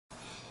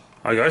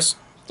Hi guys.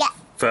 Yeah.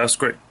 First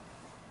great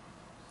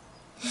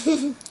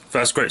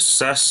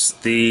success.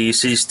 The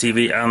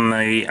CCTV and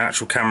the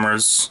actual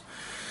cameras.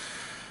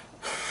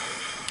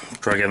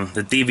 Try again.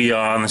 The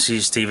DVR and the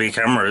CCTV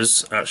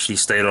cameras actually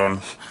stayed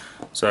on,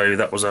 so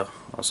that's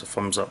a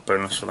thumbs up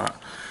bonus for that.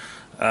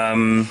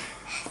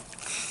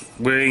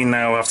 We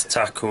now have to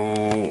tackle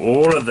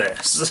all of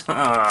this.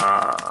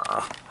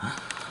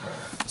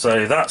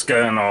 So that's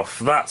going off.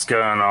 That's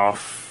going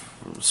off.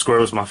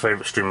 Squirrel's my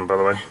favourite streamer, by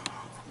the way.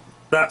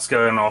 That's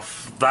going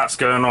off. That's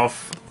going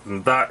off.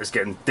 And that is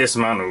getting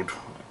dismantled.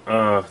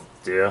 Oh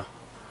dear.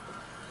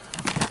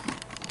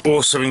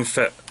 Also being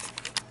fit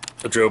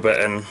a drill bit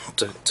in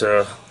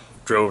to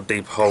drill a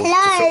deep hole to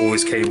fit all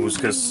these cables,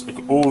 because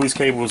all these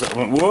cables that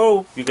went,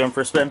 whoa, you're going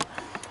for a spin,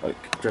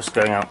 like just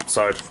going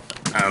outside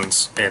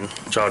and in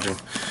charging.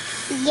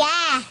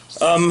 Yeah.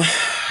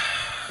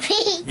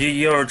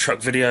 Your truck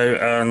video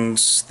and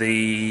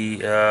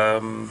the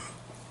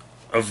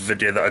other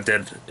video that I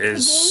did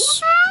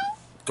is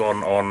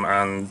gone on,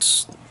 and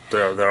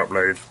they're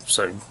uploaded,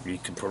 so you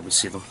can probably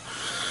see them.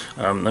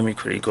 Let me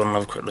quickly go and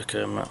have a quick look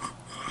at them.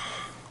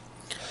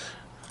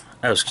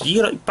 Else, could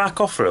you like back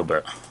off a little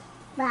bit?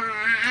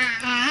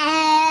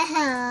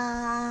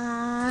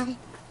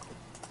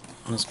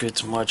 Let's go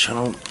to my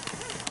channel.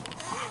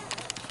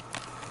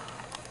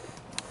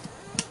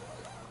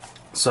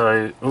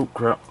 So, oh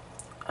crap.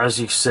 As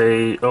you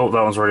see, oh,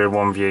 that one's already in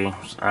one view,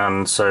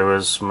 and so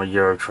is my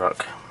Euro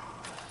truck.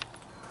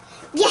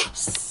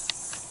 Yes.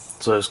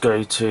 So let's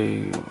go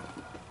to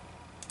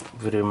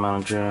Video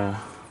Manager.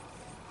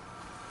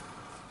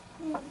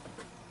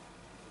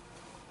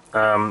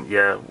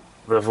 Yeah,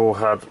 they've all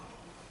had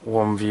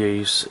one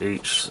views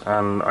each,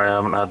 and I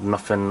haven't had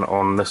nothing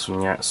on this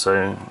one yet,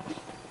 so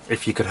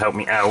if you could help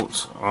me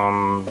out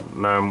on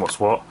knowing what's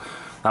what,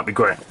 that'd be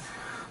great.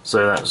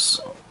 So let's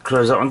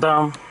close that one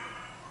down.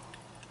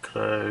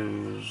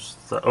 Close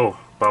that. Oh,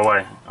 by the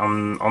way,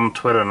 I'm on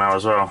Twitter now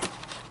as well.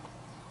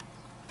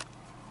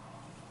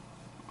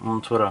 I'm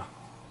on Twitter.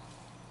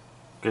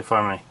 Go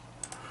find me.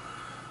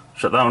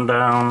 Shut that one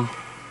down.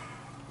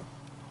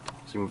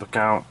 Zoom back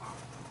out.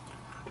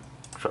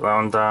 Shut that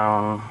one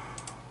down.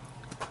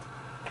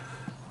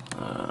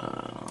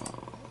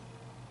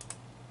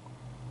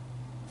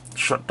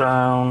 Shut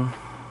down.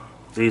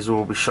 These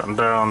will be shutting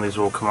down. These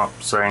will come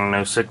up saying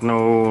no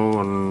signal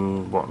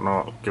and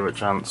whatnot. Give it a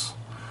chance.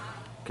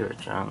 Give it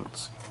a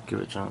chance. Give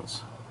it a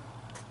chance.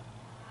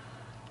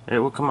 It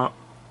will come up.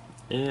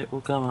 It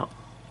will come up.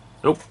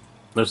 Oh,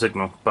 no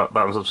signal. But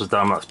that one's upside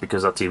down. That's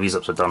because that TV's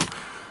upside down.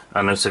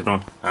 And no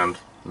signal. And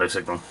no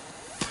signal.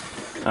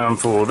 And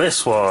for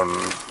this one,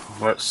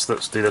 let's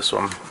do this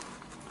one.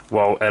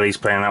 While Ellie's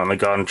playing out in the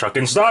garden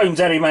chucking stones.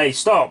 Ellie Mae,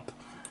 stop!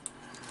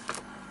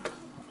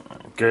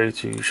 Go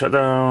to shut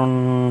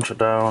down,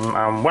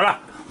 and voila!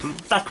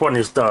 That one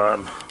is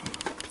done.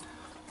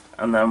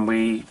 And then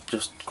we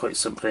just quite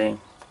simply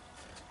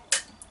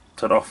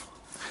turn off,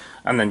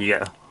 and then you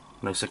get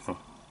no signal.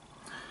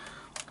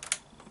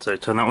 So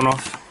turn that one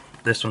off.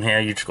 This one here,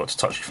 you just got to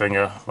touch your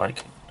finger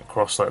like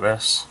across like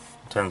this,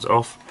 turns it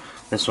off.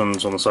 This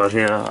one's on the side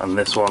here, and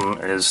this one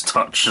is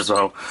touch as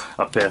well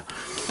up here.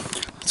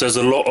 So there's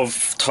a lot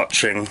of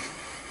touching.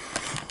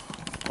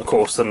 Of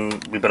course,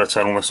 then we better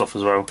turn all this off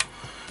as well.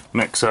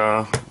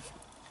 Mixer,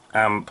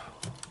 amp,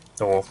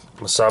 or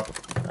my sub,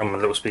 and my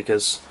little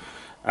speakers,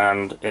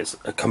 and it's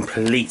a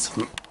complete.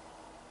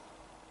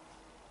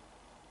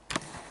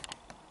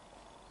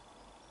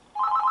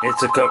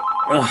 It's a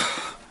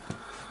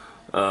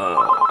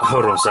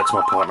hold on a sec,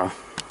 my partner.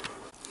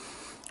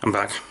 I'm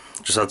back.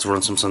 Just had to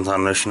run some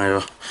suntan lotion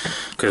over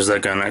because they're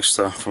going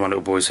extra for my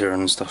little boys here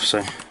and stuff.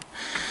 So,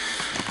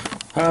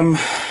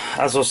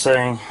 as I was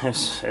saying,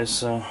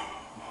 it's a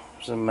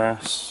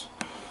mess.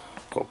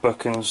 Got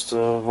bookings to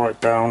write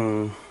down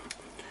and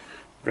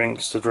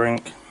drinks to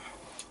drink,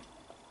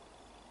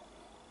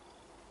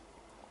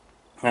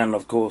 and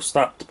of course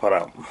that to put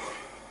out.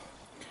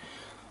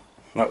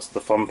 That's the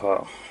fun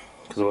part,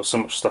 because there was so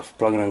much stuff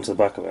plugging into the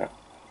back of it.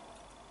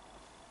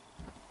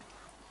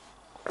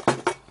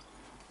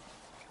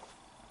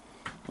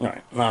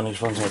 Right, now I need to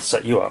find something to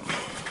set you up,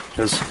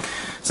 because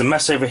it's a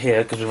mess over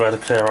here because we've had to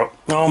clear up.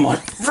 Oh my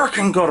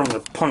freaking god, I'm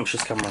going to punch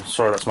this camera.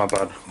 Sorry, that's my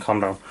bad.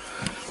 Calm down.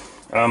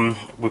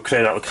 We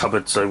cleared out the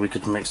cupboard so we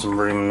could make some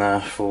room there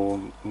for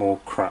more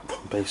crap,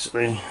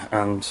 basically,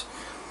 and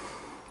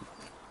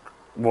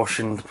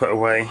washing to put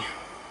away.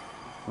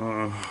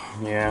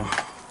 Yeah.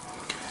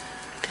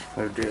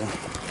 Oh dear.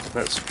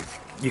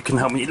 You can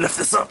help me lift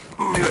this up.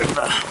 Move it over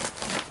there.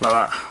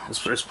 Like that. It's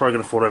probably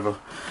going to fall over.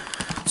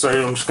 So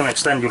I'm just going to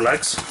extend your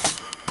legs,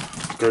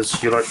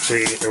 because you like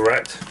to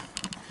erect,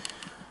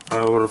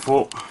 I would have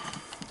thought.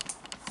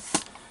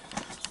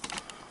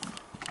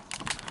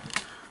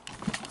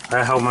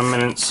 I held my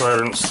minute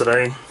silence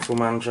today for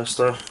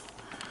Manchester,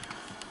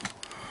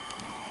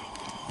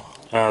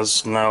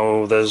 as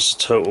now there's a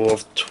total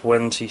of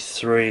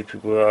 23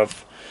 people who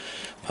have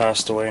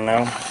passed away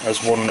now,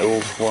 as one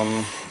little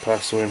one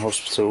passed away in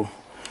hospital,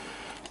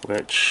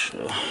 which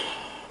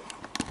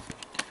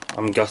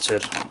I'm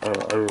gutted.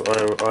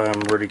 I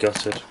am really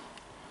gutted.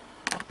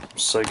 I'm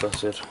so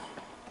gutted.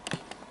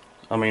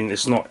 I mean,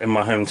 it's not in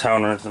my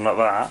hometown or anything like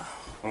that.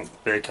 Oh,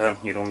 beer can,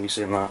 you don't want to be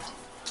seeing that.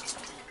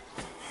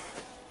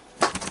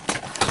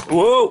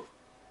 Whoa!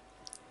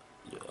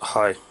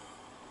 Hi.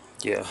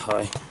 Yeah,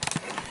 hi.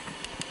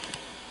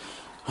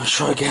 Let's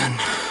try again.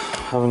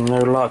 Having no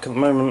luck at the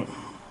moment.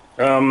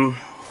 Yeah,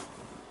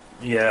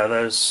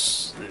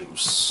 it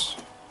was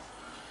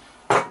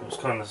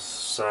kind of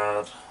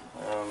sad.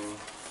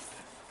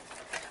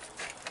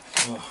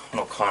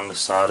 Not kind of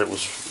sad. It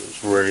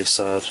was really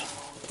sad.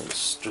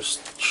 It's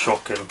just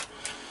shocking.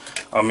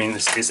 I mean,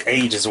 it's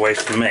ages away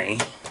from me,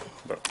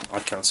 but I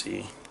can't see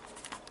you.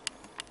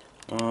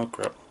 Oh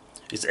crap!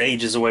 It's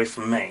ages away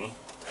from me,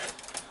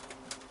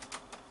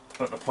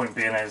 but the point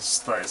being is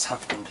that it's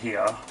happened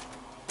here.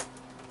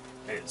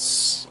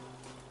 It's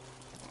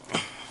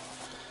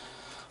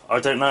I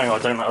don't know. I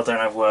don't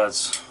have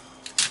words.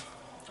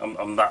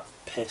 I'm that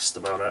pissed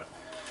about it.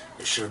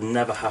 It should have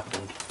never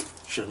happened.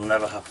 Should have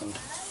never happened.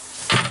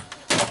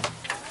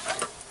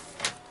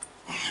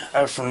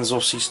 Everything's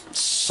obviously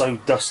so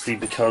dusty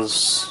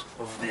because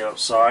of the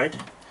outside.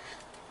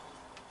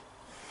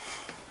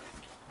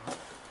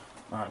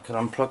 Right, I can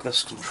unplug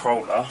this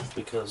controller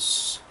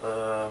because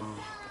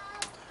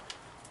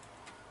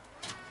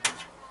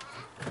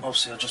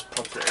obviously I just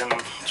plugged it in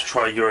to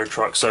try Euro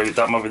Truck, so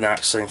that might be the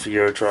next thing for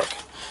Euro Truck.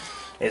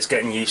 It's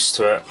getting used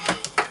to it.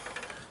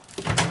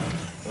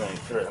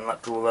 Put it in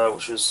that drawer there,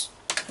 which is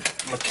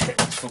my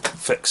kit for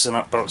fixing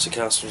up bouncy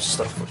castles and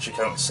stuff, which you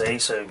can't see,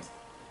 so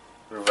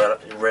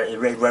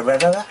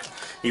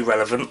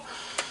irrelevant.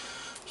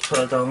 Just put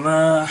it down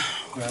there,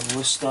 grab all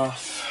this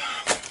stuff.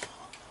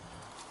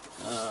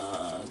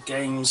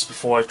 Games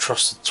before I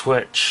trusted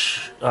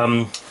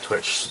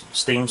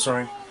Steam,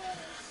 sorry.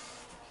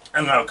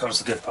 And now comes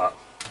the good part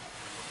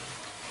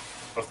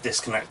of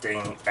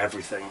disconnecting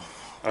everything.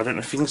 I don't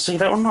know if you can see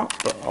that or not,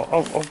 but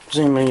I'll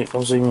zoom in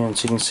so you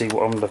can see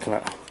what I'm looking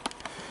at.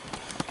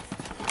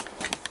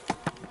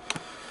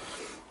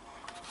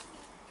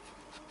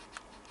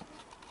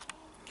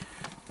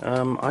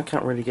 I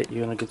can't really get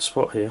you in a good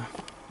spot here.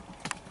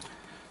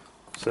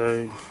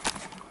 So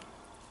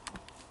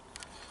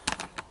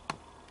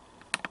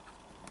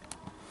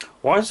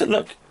why does it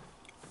look?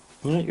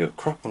 You know, you're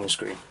crap on the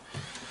screen.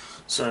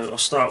 So I'll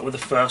start with the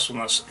first one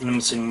that's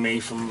limiting me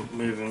from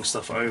moving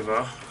stuff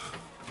over,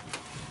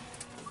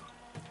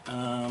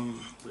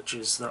 which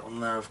is that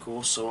one there, of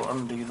course. So I'll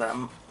undo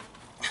them.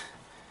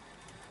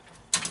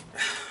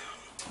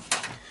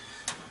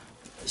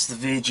 It's the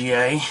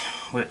VGA,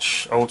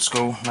 which old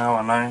school now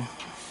I know,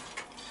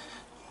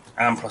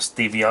 and plus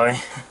DVI.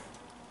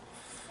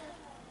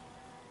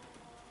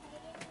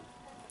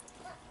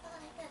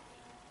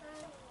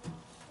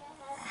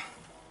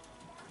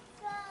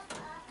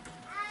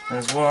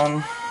 There's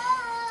one.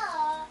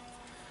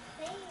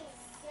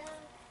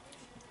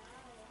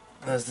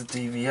 There's the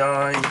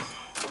DVI.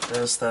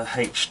 There's the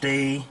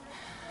HD.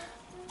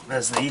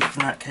 There's the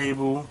Ethernet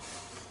cable.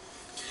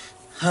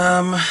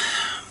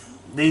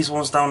 These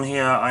ones down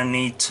here I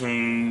need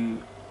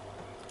to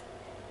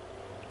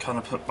kind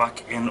of put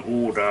back in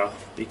order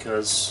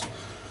because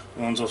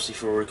one's obviously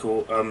for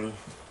recording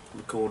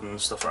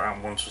and stuff like that,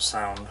 and one's for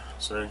sound.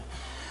 So,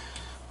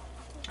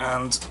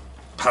 and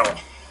power.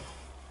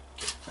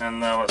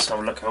 And now let's have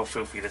a look how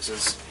filthy this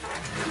is.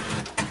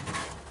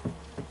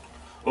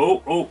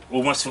 Oh,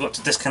 almost forgot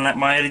to disconnect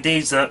my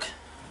LEDs, look.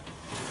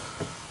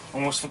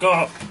 Almost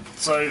forgot.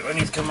 So I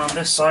need to come around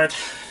this side.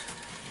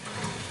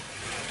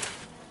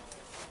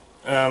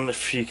 And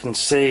if you can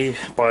see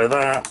by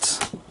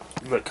that,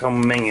 look how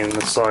minging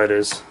the side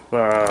is.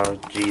 Oh,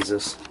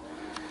 Jesus.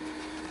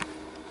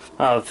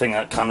 Oh, I think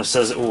that kind of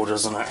says it all,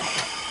 doesn't it?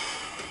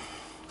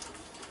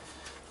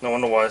 No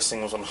wonder why this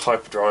thing was on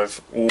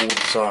hyperdrive all the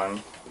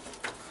time.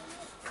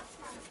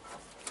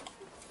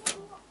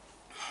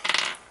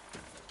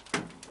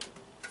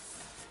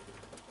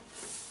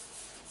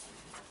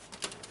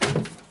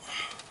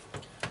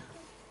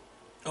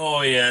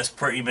 Oh yeah, it's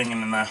pretty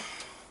minging in there.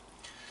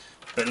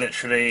 But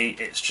literally,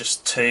 it's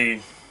just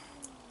two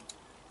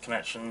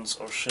connections.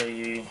 I'll show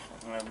you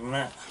in a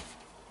minute.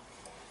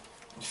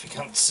 If you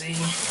can't see.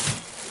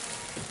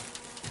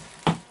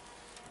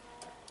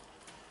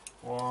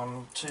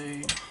 1,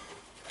 2,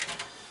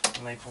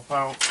 and they pop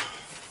out.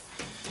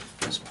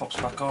 This pops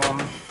back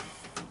on.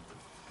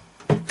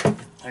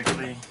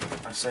 Hopefully,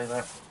 I say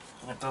that,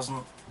 and it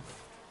doesn't.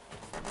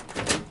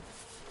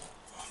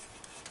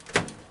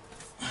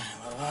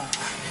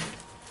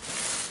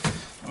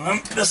 And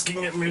then this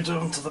can get moved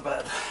onto the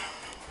bed.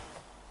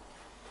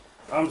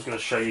 I'm just going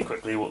to show you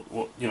quickly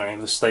what you know,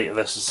 the state of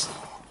this is,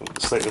 what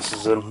the state this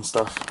is in and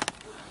stuff.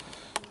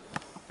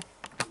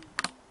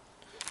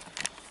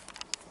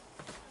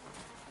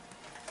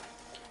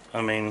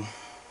 I mean,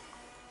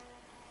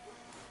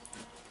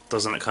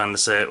 doesn't it kind of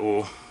say it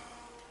all,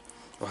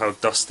 or how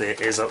dusty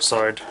it is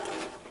outside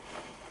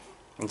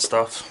and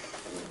stuff?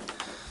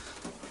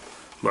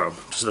 Well,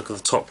 just look at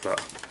the top of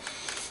that.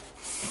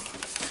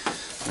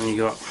 And you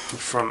got the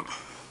front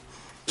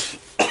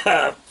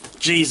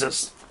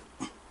Jesus.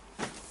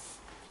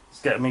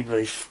 It's getting me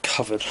really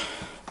covered.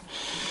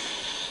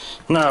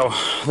 Now,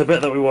 the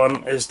bit that we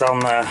want is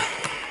down there.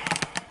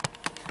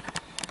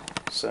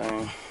 So,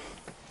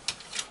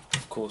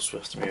 of course we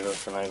have to move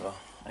everything over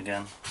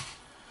again.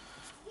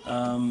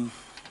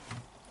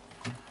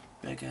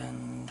 Big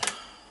end.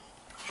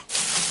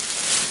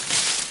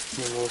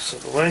 Move all this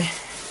out of the way.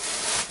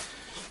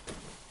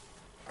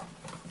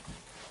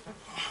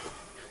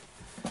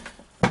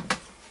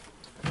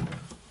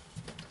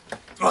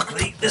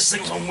 Luckily, this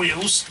thing's on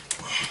wheels.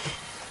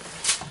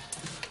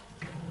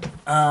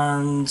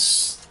 And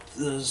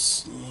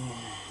there's,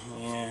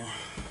 yeah.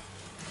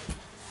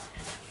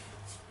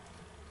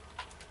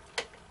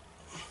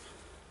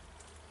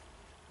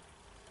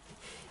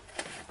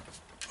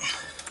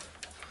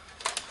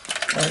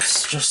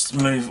 Let's just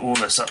move all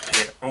this up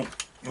here. Oh,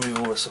 move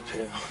all this up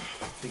here.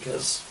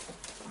 Because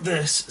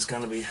this is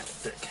going to be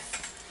thick.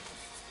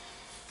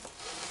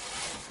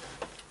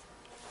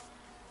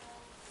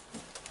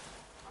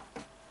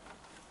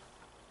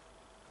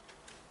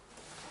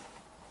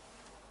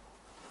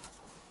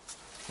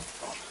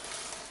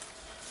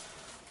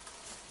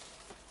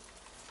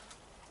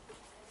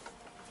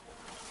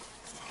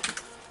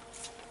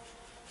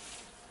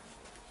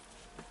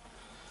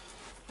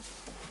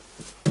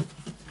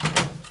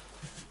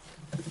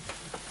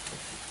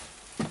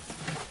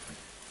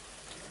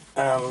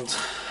 And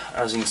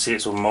as you can see,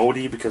 it's all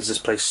mouldy because this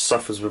place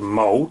suffers with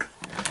mould.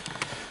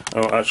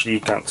 Oh, actually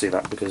you can't see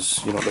that because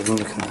you're not looking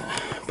at it.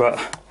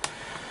 But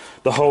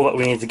the hole that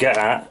we need to get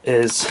at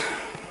is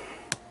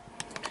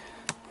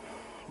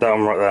that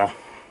one right there.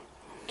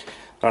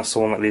 That's the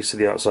one that leads to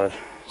the outside.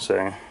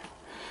 So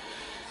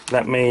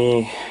let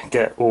me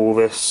get all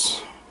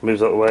this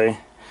moved out of the way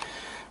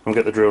and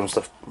get the drill and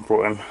stuff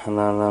brought in, and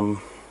then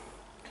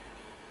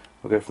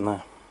we'll go from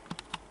there.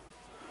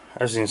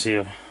 As you can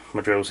see,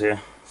 my drill's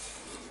here.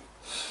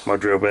 My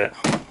drill bit,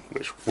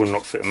 which will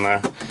not fit in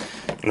there,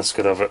 and let's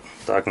get have it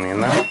diagonally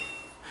in there.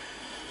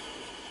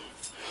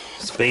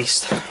 It's a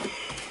beast,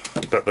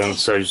 but then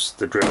so's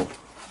the drill.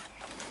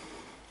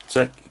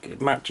 So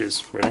it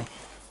matches, really.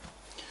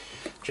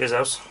 Cheers,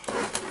 Elsa.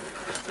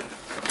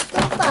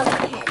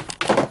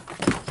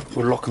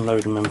 We'll lock and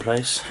load them in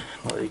place,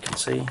 like you can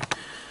see,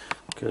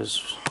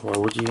 because why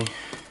would you?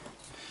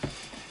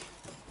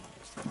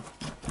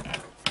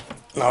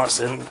 Now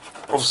that's in,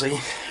 obviously.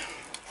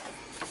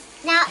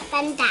 Now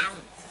then down.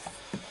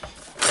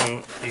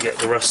 And you get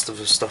the rest of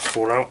the stuff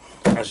fall out,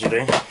 as you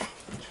do.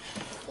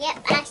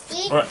 Yep, as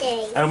you Right,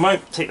 do. Elmo,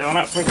 take that one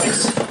out for me,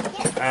 please.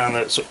 Yep.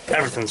 And so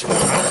everything's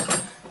falling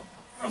out,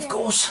 of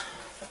course.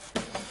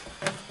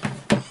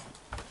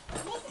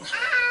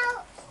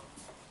 Out.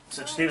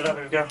 So just leave it up,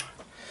 here we go.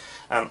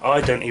 And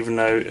I don't even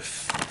know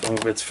if I'm going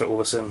to be able to fit all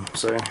this in,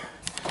 so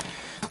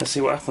let's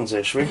see what happens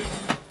here, shall we?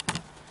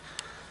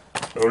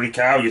 Holy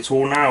cow, you're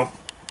tall now.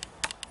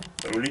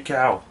 Holy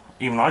cow.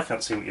 Even I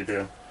can't see what you're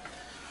doing.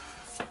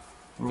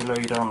 Let me lower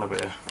you down a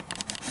bit here.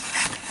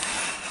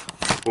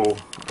 Or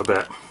a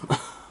bit.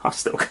 I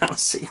still can't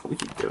see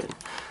what you're doing.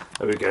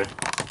 There we go.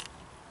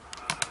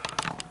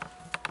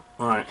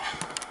 Right.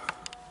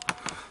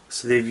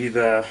 So leave you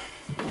there.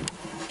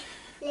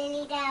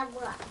 Lily down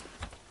what?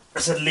 I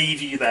said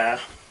leave you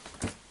there.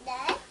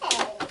 No.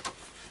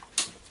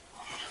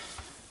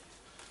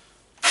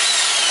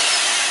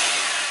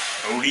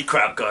 Holy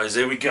crap, guys,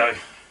 here we go.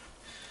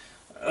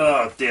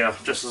 Oh dear,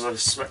 just as I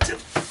suspected.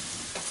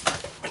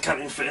 I can't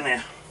even fit in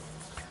here.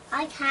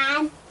 I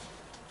can.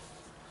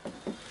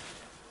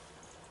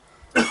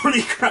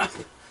 Holy crap.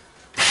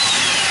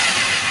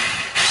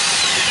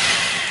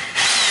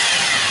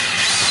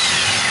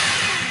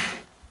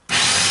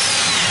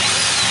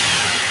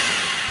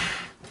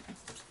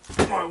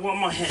 Right, what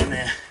am I hitting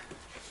here?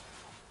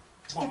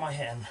 What am I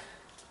hitting?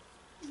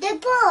 The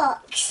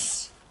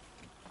box.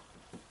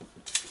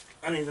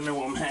 I need to know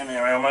what I'm hitting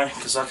here, Elmo,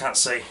 because I can't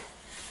see.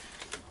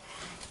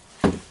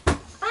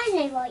 I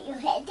know what you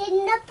hit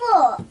in the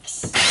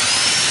box.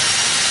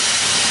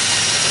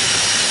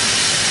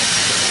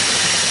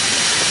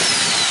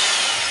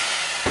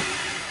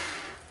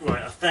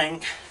 Right, I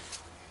think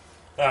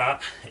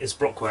that is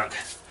blockwork.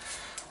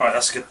 Right,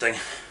 that's a good thing.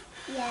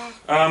 Yeah.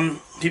 Can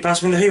you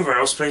pass me the Hoover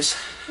rails, please?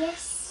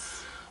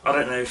 Yes. I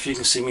don't know if you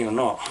can see me or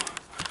not.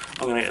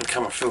 I'm going to get the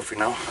camera filthy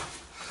now.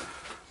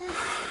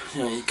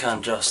 You know, you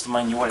can't just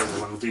mind your way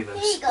when I do Here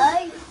this. you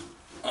go.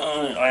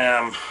 I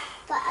am.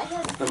 But I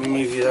don't. Let me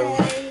move you down.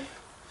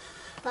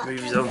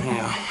 Move you down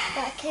here.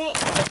 But I can't.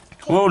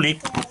 Holy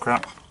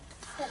crap.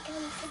 But can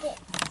I put it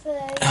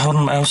through? Hold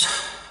on, mouse.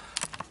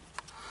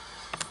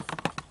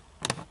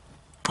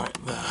 Right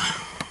there.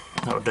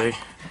 That'll do.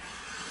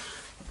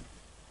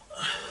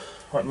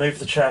 Right, move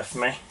the chair for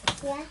me.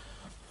 Yeah.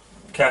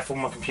 Careful,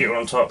 my computer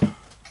on top.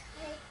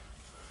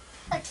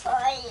 I'm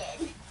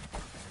trying.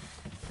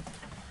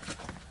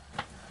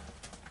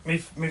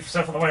 Move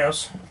yourself out of the way,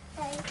 else.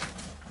 Okay.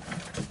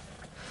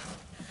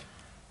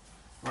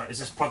 Right, is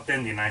this plugged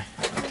in, do you know?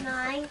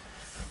 No.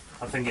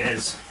 I think it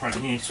is. Right,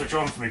 can you switch it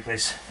on for me,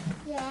 please?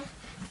 Yeah.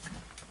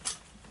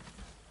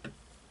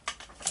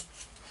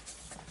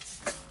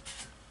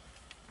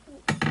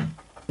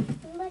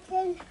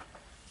 second.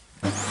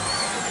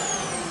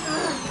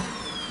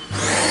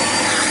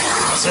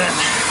 That's it.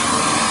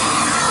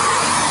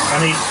 I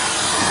need.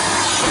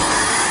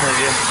 There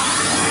you go.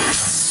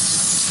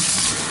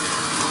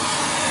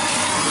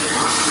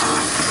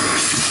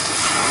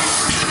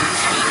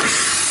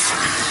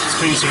 Let's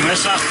clean some of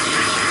this up.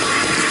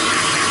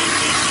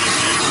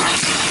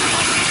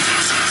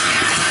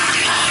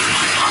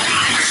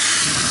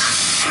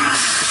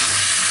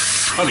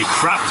 Holy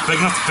crap, it's big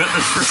enough to fit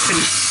this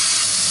freaking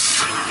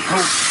whole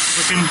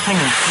freaking thing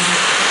in.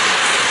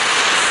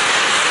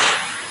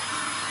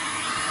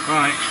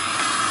 Right.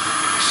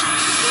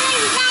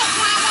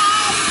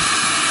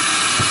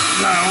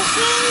 Now,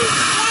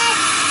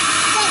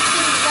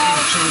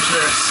 change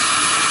this.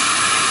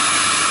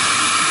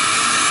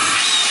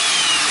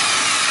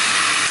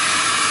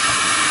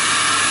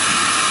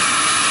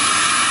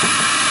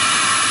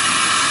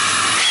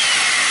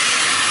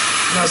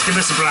 Let's give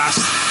this a blast.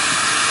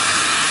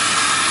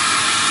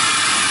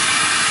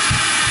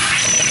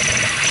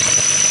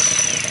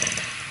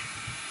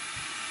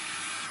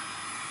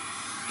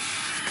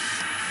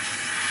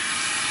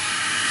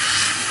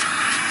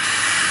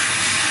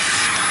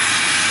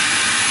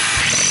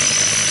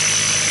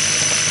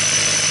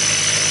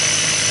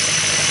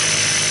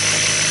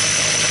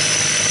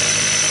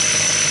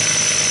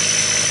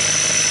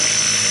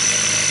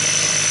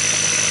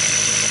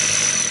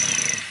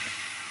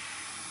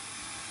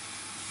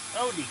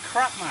 Holy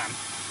crap, man.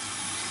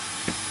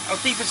 How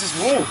deep is this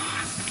wall?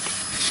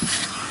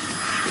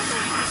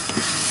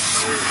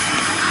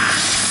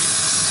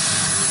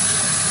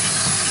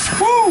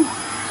 Woo!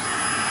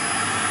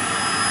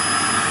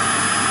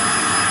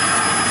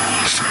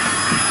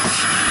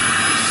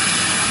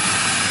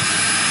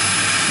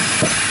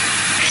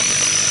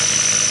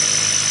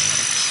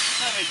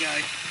 There we go.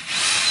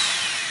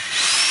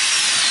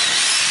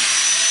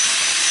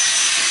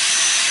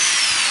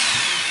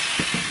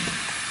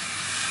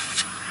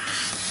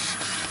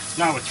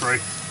 Now we're through.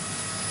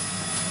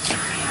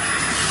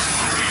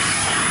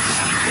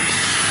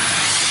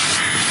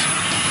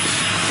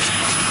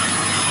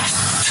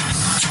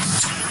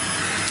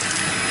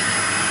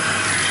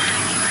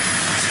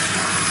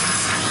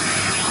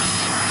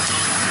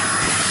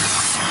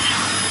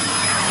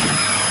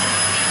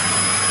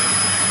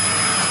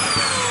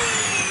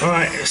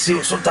 Alright, let's see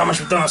what sort of damage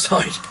we've done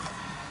outside.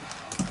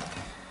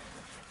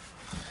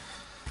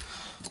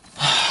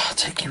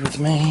 Take you with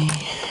me.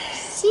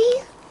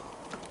 See?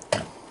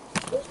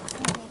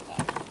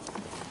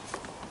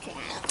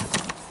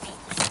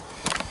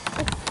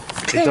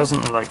 It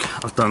doesn't look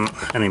like I've done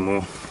any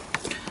more.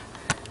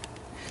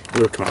 It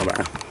will come out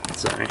better.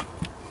 So,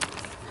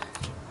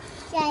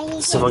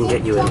 see if I can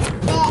get you in.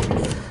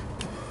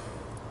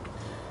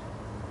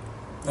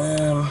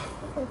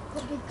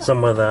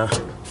 Somewhere there.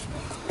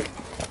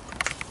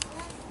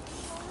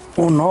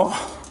 Or not.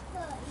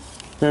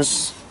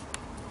 There's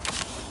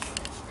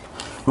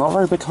not a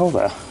very big hole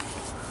there,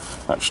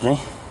 actually.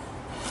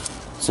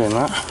 Seeing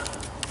that.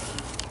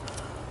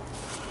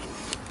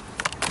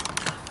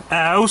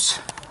 Els,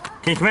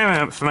 can you come here a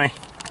minute for me?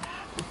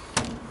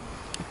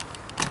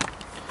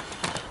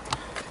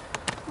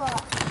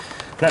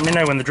 What? Let me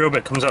know when the drill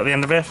bit comes out the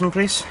end of it for me,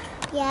 please.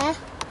 Yeah.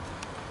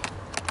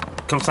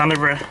 Come stand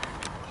over here.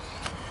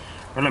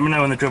 Or let me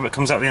know when the drill bit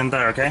comes out the end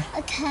there, okay?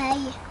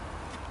 Okay.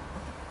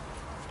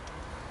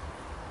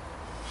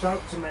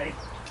 Shout to me.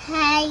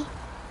 Okay.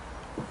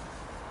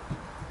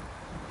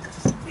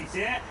 Can you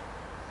see it?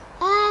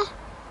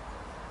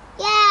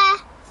 Yeah.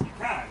 You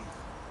can.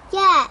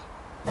 Yeah.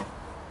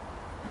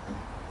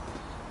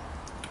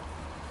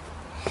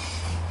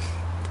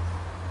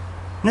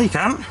 No, you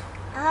can't.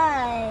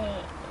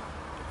 Oh.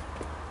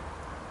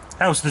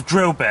 That was the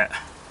drill bit.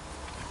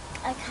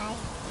 Okay.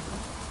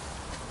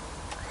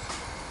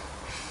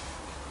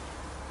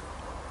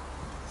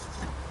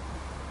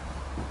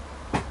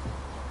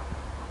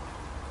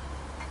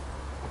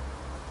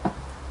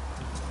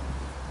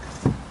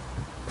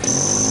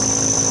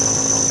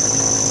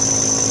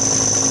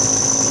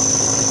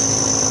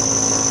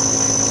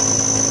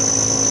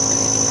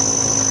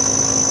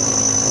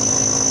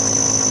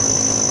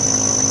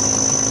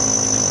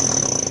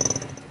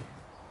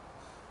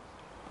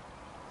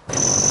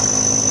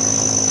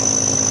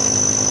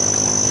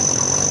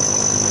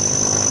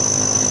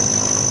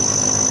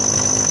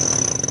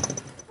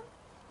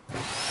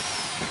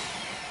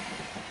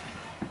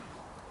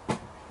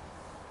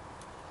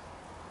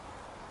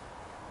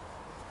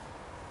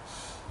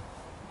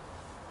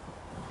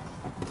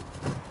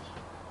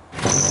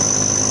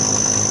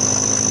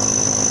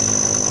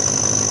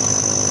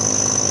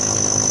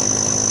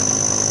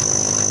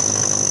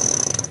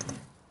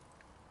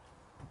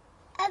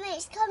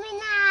 It's coming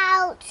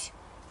out.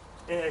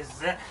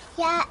 Is it?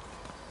 Yeah.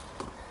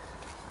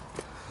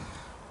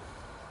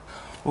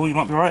 Oh, you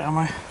might be right, am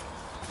I?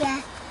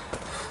 Yeah.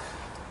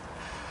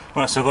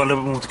 Right, so I've got a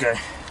little bit more to go.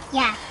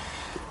 Yeah.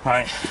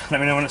 Right,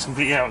 let me know when it's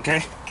completely out,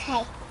 okay?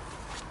 Okay.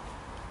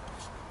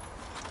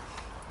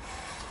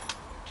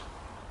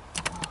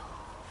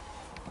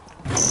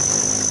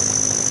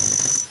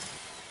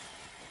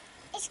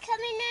 It's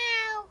coming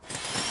out.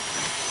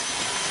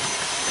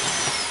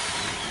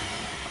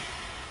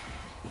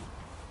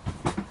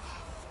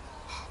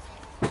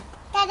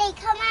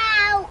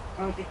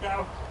 Oh, get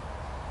down.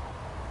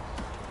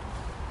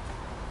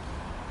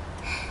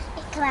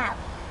 Come out.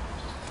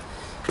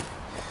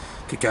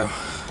 Good go.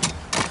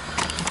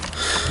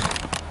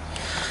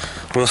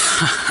 Well,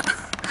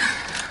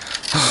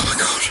 oh my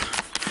god.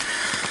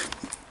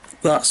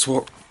 That's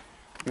what.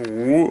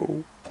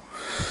 Whoa.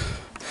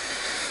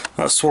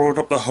 That swallowed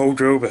up the whole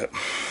drill bit.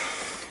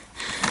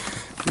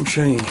 I'm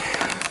showing you.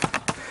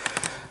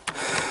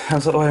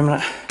 How's that the way a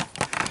minute?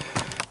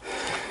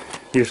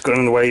 You just got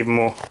in the way even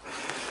more.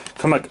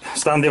 Come back,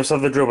 stand the other side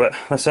of the drill bit.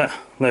 That's it.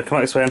 No, come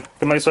back this way in.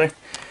 Come back this way.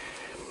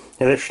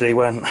 It literally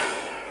went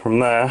from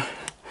there,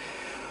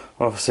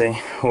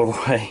 obviously, all the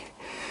way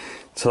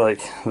to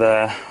like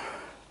there.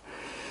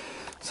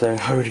 So,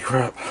 holy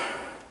crap.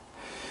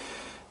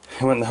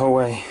 It went the whole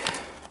way.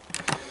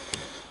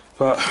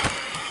 But,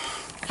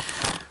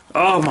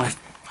 oh my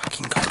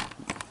fucking god.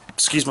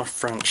 Excuse my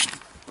French.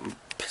 I'm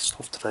pissed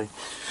off today.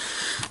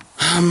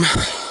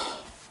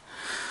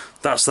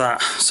 That's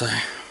that. So,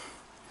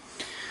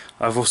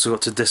 I've also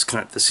got to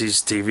disconnect the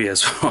Cctv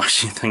as well,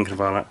 actually thinking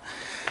about it.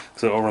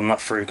 So I'll run that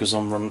through because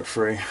I'm running it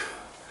through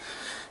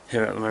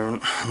here at the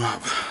moment. I'm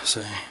up.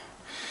 So,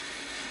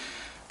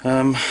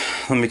 let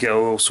me get it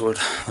all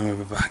sorted, then we'll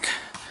be back,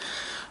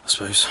 I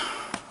suppose.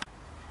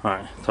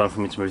 Alright, time for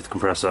me to move the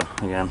compressor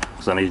again,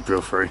 because I need to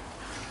drill through.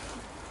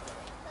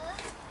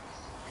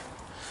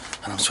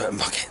 And I'm sweating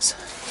buckets.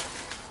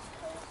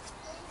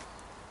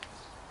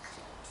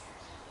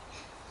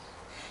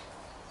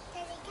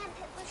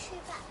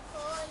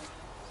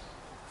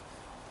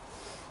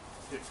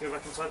 Go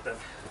back inside then.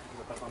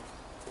 Go back on.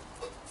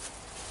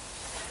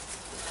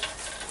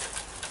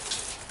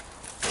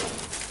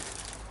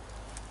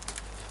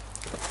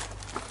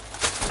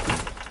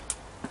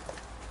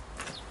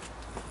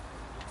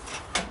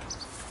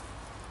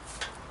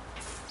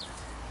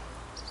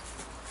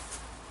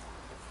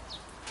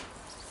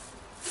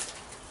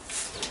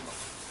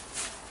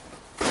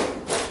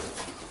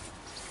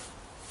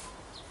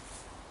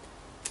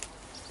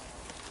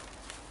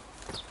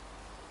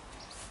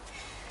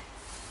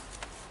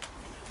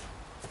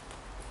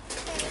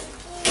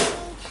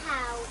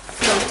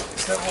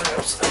 What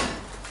else?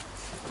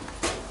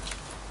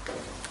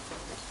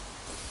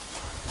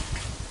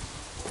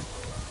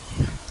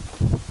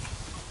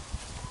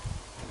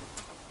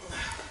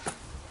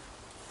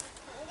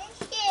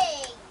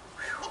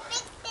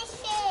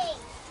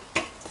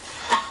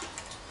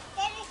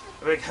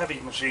 A big heavy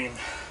machine.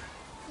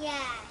 Yeah.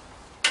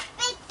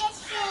 Big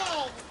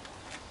machine.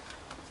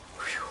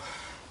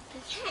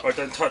 Alright,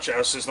 don't touch it,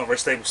 else it's not very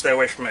stable. Stay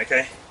away from it,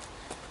 okay?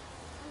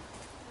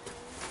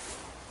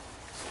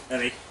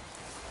 Ellie,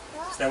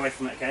 stay away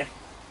from it, okay?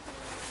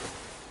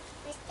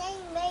 We're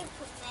staying away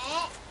from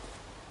it.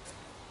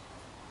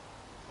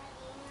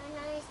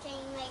 No, we're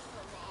staying away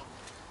from it.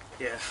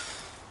 Yeah.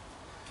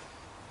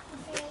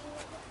 We're staying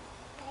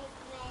away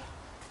from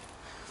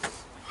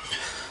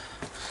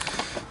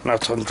it. Now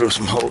time to drill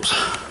some holes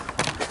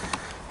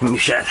in my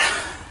shed.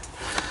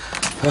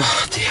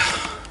 Oh dear.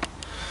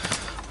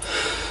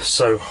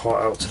 So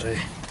hot out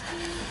today.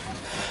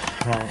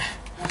 Right,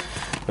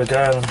 we're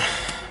going.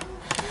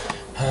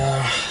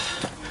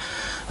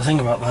 I think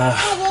about that.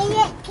 I didn't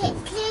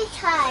get too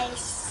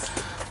close.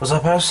 What's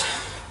up, house?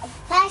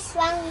 First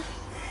one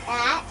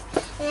that,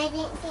 and I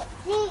didn't get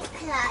too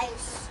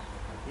close.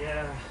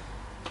 Yeah.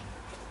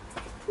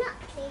 Not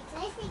too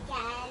close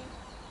again.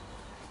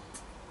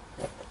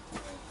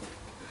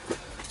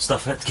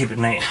 Stuff it to keep it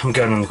neat. I'm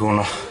going in the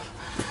corner.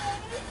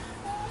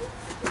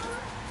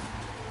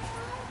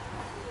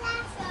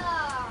 That's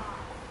all.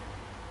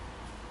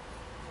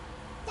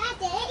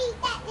 Daddy,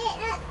 that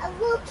looked like a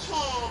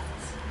rocket.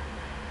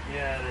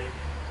 Yeah, they...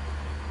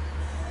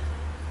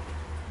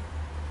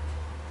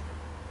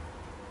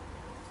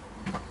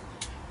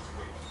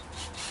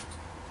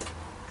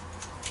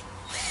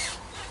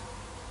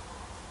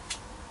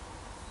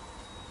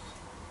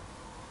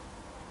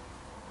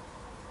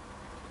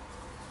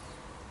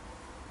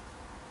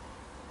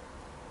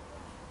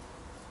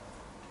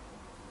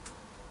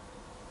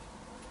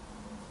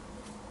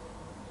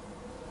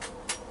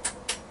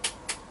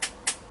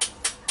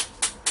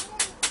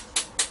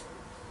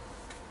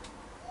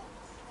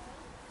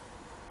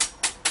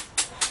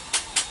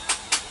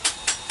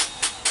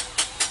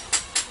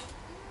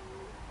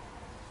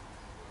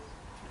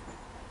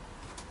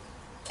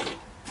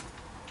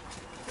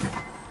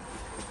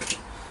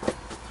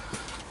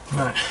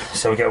 Right,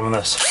 so we get on with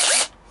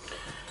this.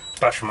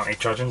 Battery might need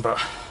charging, but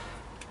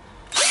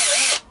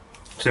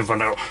soon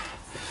find out.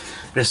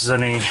 This is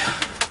only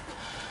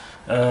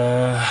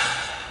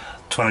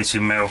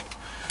 22mm,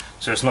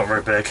 so it's not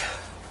very big.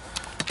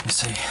 Let's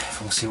see if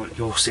I can see what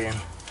you're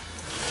seeing.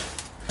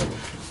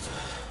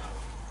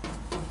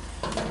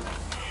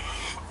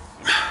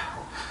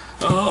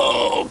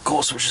 Oh, of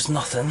course, which is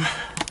nothing,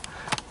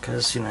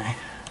 because you know,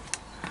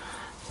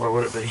 why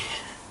would it be?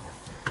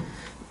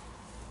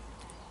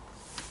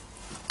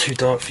 Too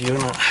dark for you,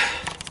 isn't it?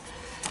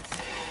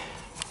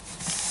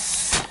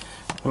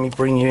 Let me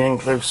bring you in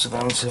closer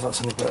then, see if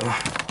that's any better.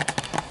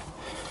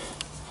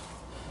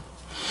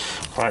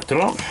 Right, do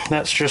not.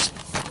 Let's just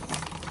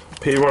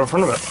put you right in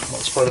front of it.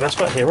 That's probably the best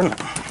bet here, isn't it?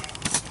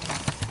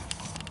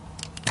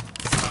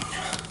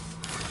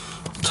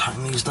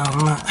 Tighten these down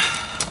on that.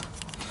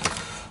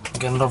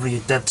 Again,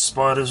 lovely dead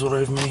spiders all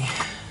over me,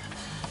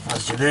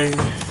 as you do.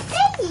 No,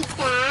 you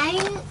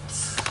don't.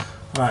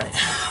 Right,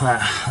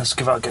 there, let's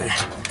give that a go.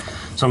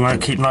 So I'm going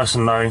to keep nice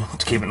and low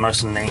to keep it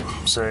nice and neat.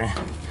 So,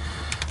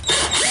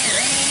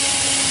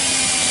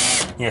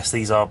 yes,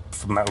 these are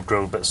for metal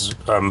drill bits,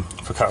 for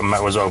cutting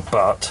metal as well,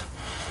 but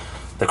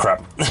they're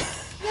crap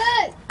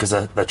because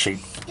they're cheap.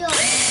 No.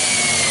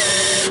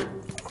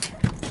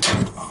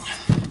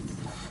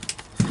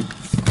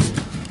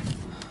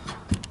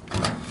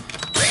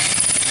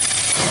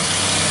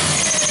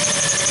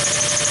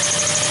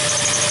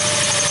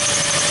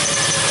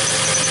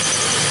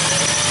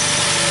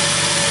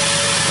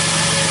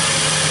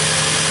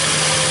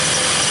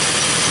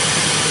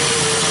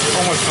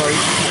 Almost through.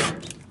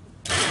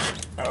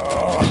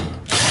 Oh.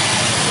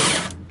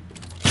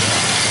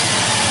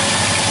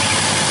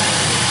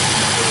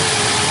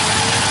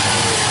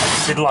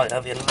 See the light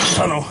at the end of the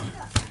tunnel.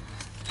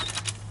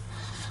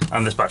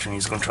 And this battery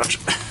needs to go on charge.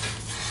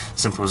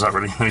 Simple as that,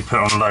 really. Let me put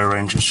it on low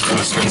range. It's just going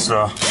to spin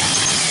star.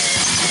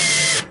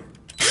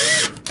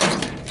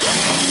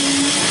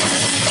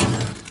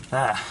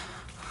 There.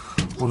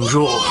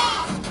 Bonjour.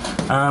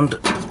 And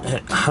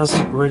it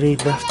hasn't really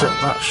left it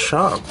that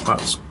sharp.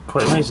 That's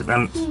quite amazing.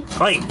 And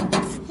hey,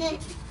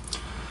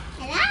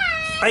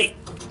 hey.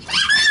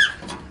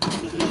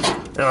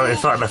 Oh,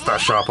 if I left that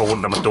sharp, I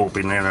wouldn't have my door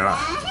been near that.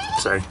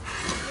 So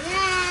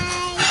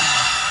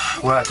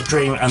we're at the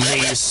dream, and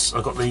these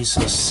I got these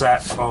in a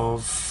set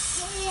of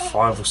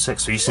 5 or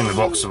 6. So you've seen the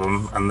box of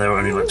them, and they were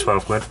only like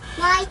 12 quid.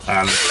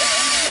 And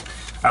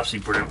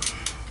absolutely brilliant.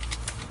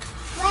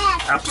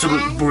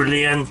 Absolute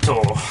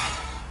brillianto.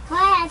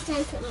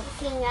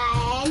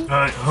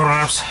 Right, hold on,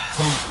 let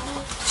me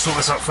sort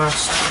this out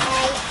first.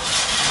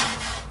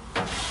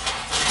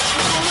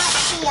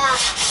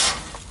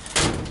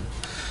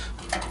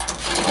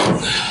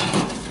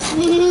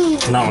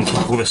 Now I'm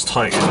keep all this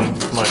tight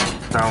and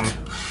like down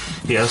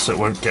here so it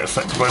won't get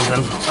affected by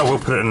anything. I will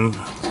put it in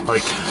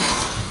like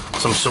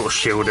some sort of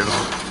shielding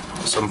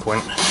at some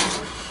point.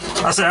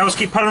 That's it, Alice,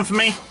 keep pulling for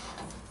me.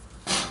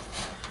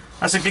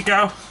 That's a good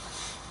girl.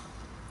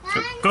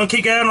 Go on,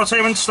 keep going, I'll tell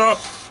you when to stop.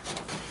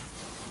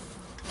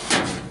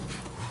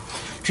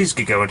 She's a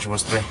good girl when she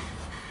wants to be.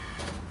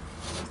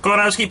 Go on,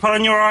 Alice, keep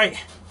pulling, you alright?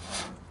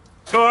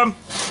 Go on.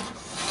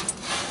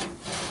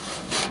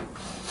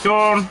 Go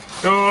on,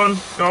 go on,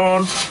 go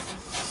on.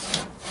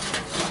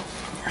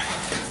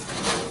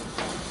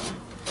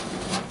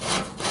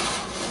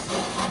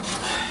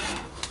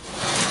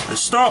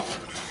 Stop.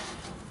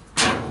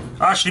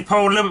 Actually,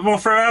 pull a little bit more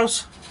through,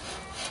 Alice.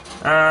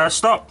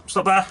 Stop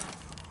there.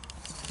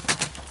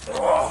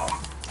 Oh.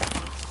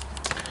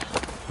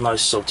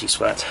 Nice salty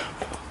sweat.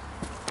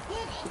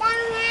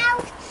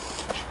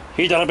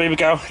 You done it, baby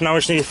girl. Now we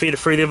just need to feed it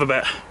through the other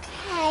bit.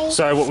 Okay.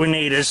 So what we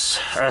need is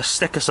a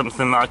stick or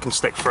something that I can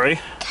stick through.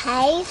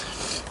 Okay.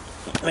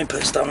 Let me put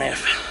this down here.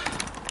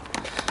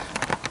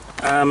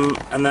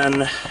 And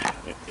then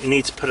you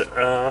need to put it,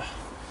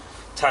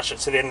 attach it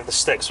to the end of the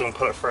stick so we can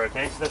put it through.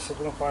 Okay, so let's see if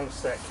we can find a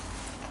stick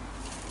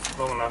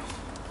long enough.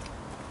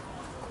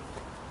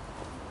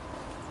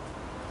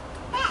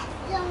 I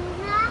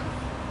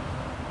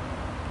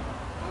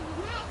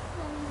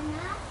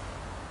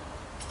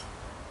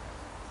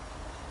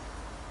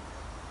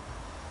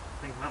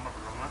think that might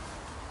be long enough.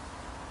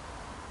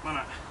 Why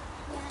not?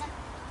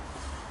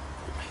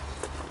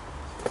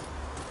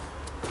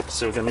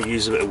 So we're going to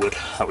use a bit of wood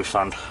that we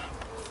found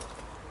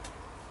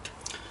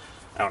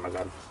out in the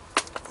garden.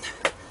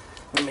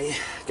 Let me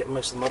get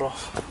most of the mud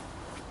off.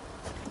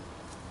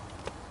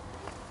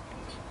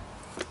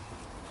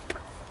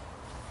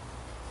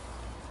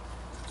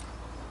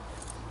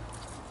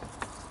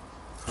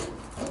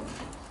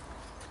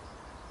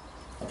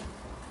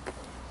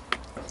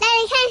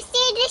 Daddy, can I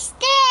see the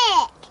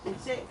stick? Can you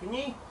see it? Can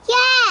you?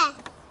 Yeah.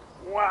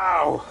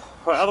 Wow!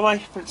 Right, other way,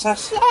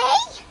 princess. See?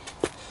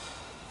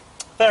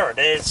 There it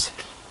is.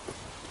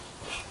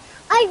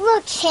 I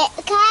watch it,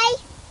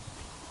 okay?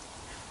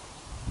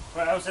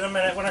 Right, I was in a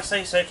minute when I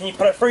say so. Can you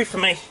put it through for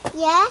me?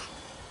 Yeah.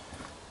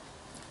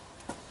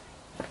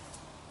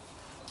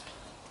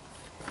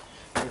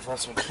 If I had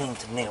some clean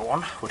to nail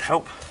on, would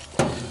help.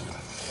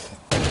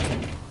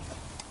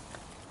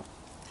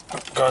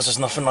 Guys, there's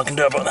nothing I can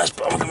do about this,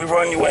 but I'm going to be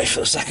right in your way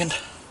for a second.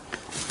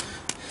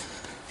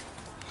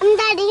 Daddy,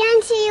 can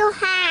I see your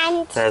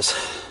hand? There's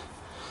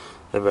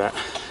the bit.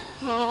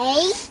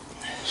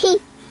 Okay.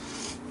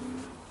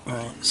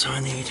 Right, so I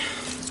need...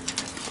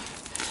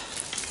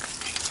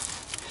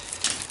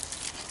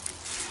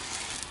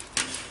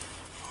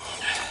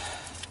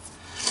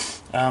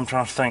 I'm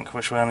trying to think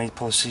which way I need to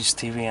pull the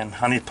Cctv in.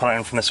 I need to pull it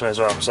in from this way as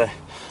well, so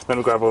let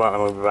me grab all that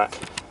and we'll be back.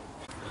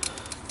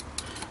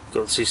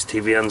 Got the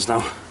Cctv ends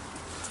now.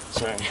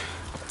 So,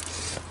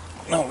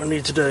 now what we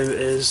need to do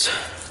is...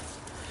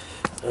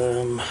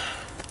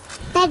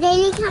 Daddy,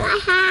 look at my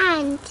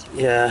hand.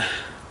 yeah,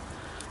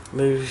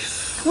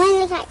 move When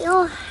look at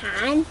your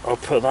hand. I'll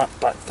put that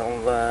back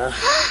down there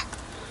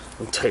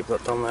and tape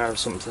that down there or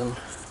something.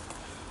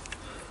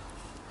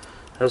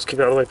 Let's keep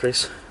it out of the way,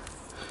 please.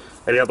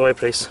 Eddie, out of the way,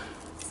 please.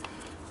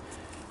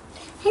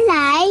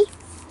 Hello.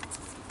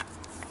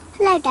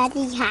 Hello,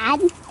 Daddy's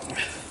hand.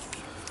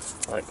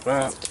 Like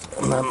that,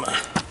 and then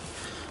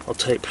I'll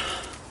tape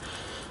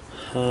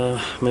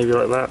maybe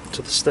like that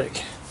to the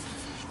stick.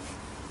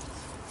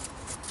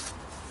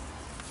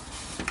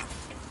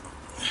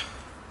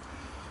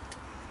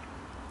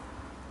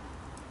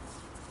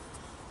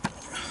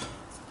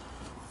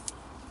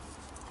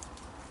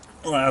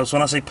 Right, so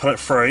when I say pull it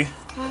through,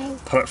 Okay.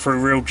 pull it through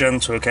real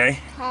gentle, okay?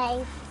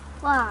 Okay.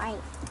 Why?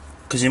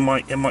 Because it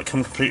might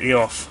come completely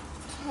off.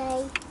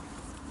 Okay.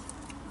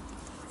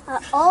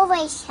 I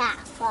always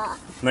suffer.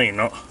 No, you're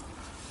not.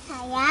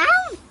 I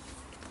am.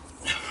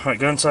 Right,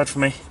 go inside for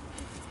me.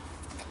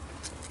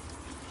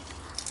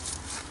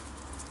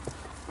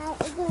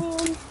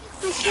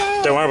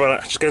 Don't worry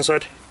about it. Just go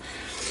inside.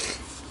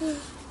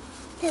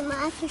 Put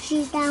my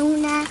tissue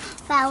down there,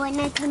 but when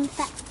I come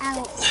back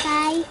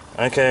outside.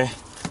 Okay.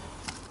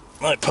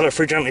 Right, pull it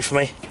through gently for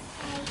me.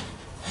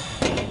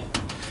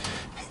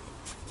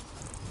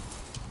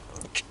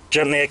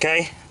 Gently,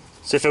 okay?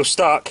 So it feels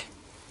stuck.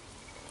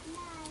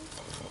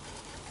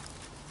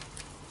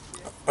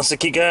 That's it,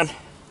 keep going.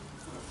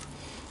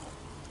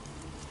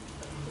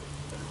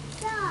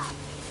 Stop.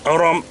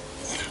 Hold on.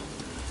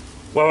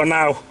 Well,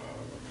 now.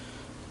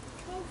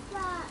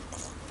 Stop.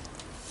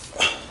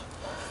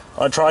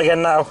 I'll try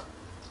again now.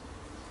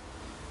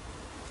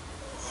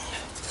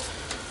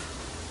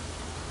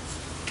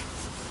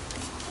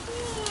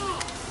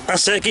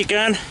 That's it, keep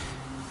going.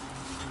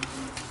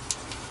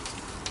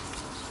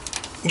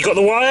 You got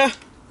the wire?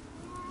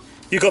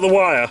 You got the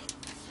wire?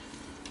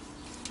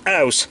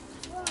 Els,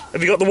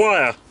 have you got the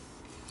wire?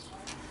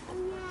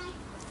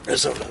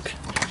 Let's have a look.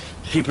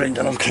 She ain't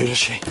done, clue, does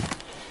she?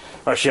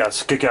 Right, she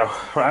has. Good girl.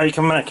 Right, how you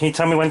coming out? Can you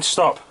tell me when to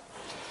stop?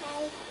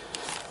 Okay.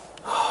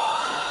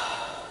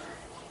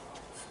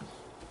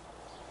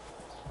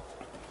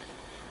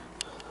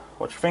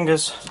 Watch your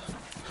fingers.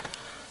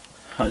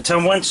 Right, tell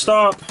me when to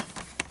stop.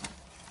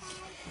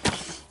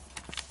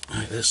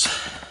 Like this.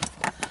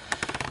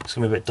 It's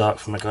gonna be a bit dark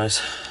for me,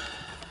 guys.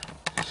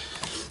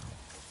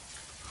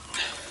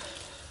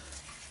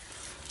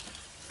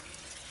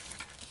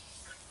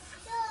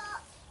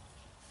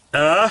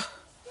 Stop.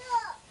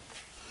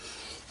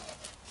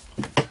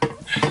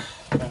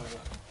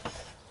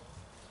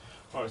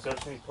 Right, so I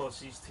just need to pull a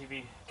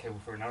Cctv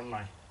cable through now, haven't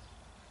I?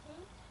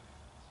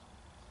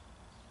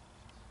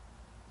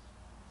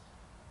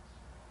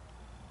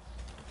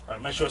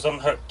 Right, make sure it's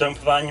unhooked. Don't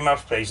put that in your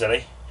mouth, please,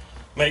 Ellie.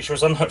 Make sure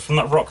it's unhooked from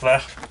that rock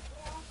there.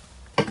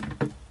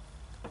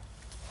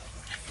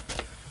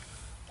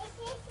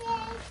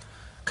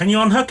 Can you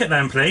unhook it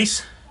then,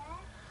 please?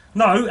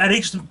 No,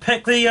 Eddie, just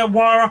pick the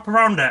wire up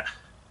around it.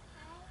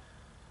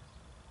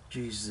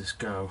 Jesus,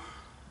 go.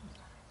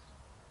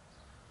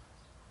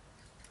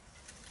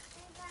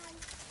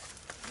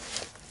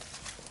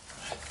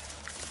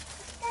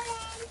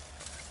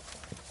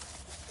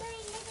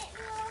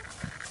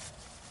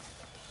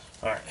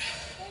 Alright.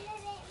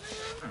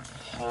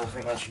 I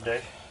think that should do.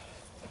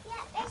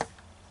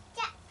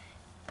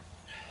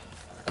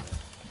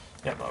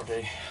 Yep, that'll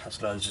do.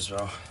 That's loads as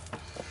well.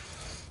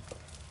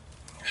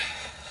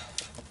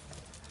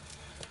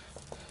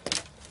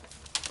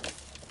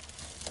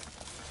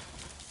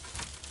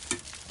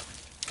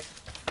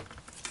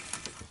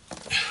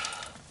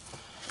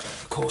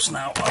 Of course,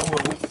 now I will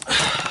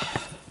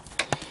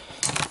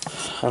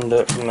undo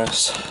it from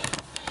this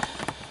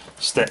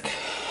stick,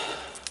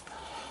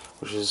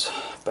 which is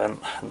bent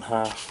in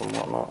half and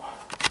whatnot.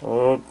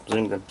 Oh,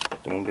 zoomed in.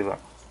 Didn't want to do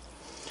that.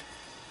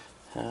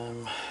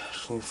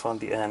 Just need to find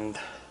the end.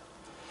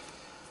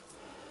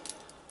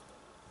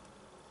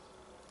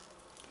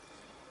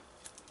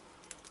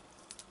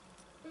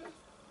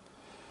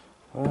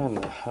 Where in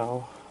the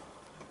hell?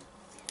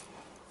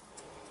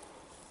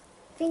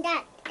 I think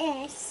that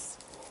is.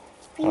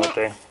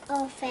 Okay.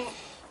 Off it.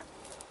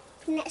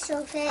 Let's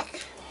off it. I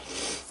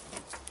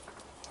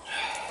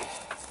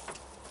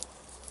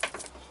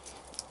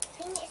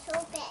think it's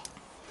off it.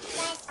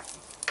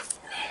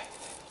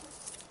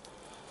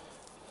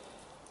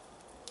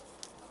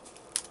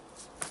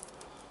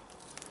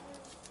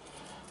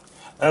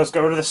 Let's get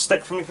rid of the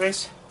stick for me,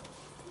 please.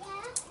 Yeah.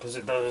 Because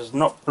it does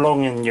not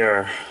belong in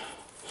your.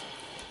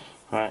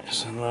 Right,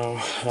 so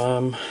now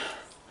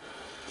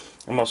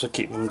I'm also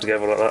keeping them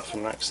together like that for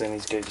the next thing.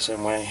 These go the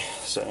same way,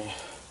 so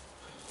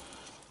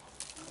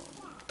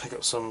pick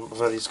up some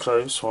of Eddie's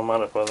clothes while I'm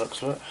at it by the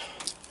looks of it.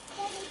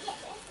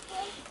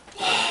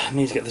 I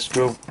need to get this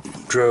drill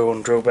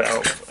bit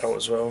out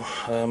as well.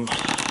 I'm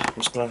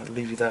just going to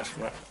leave you there for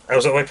that.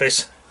 How's that way,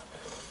 please?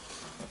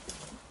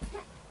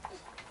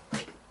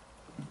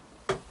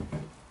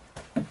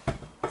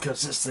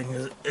 Because this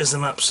thing is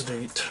an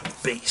absolute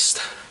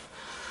beast.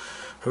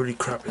 Holy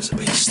crap, it's a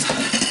beast.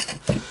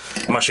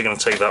 I'm actually going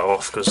to take that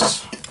off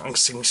because I can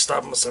see me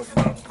stab myself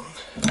with that.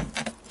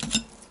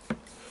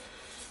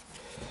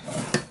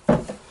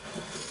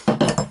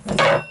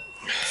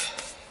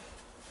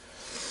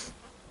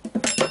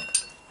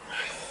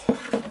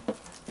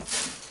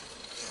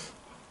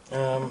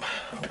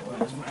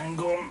 Where's my end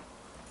gone?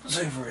 It's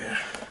over here.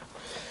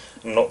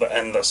 Not the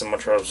end that's in my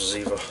trousers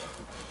either.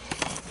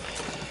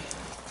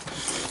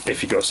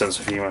 If you've got a sense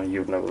of humour,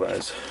 you'd know what that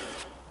is.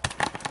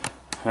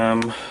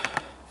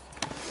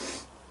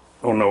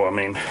 Or know what I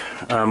mean.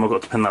 I've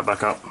got to pin that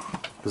back up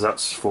because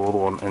that's for the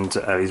one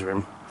into Ellie's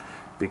room,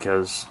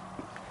 because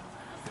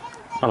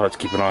I like to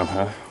keep an eye on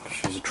her.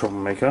 She's a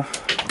troublemaker.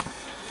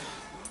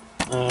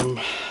 Trying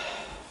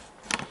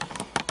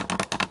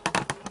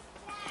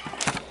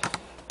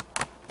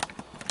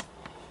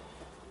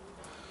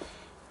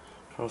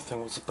to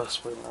think what's the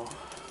best way now.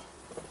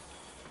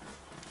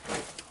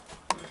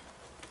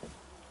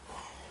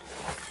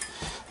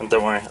 And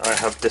don't worry, I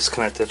have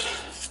disconnected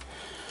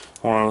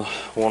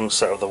one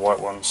set of the white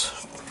ones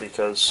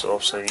because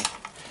obviously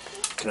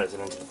connected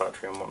into the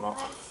battery and whatnot.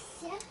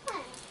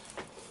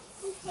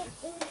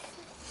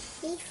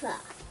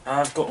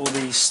 I've got all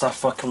these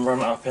stuff I can run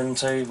it up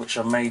into, which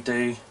I may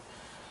do,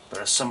 but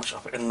there's so much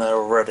up in there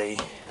already.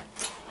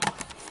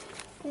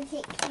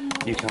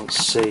 You can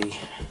see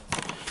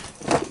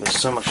there's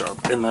so much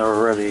up in there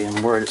already.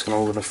 I'm worried it's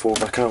all going to fall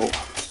back out.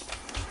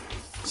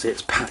 See,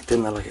 it's packed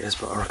in there like it is,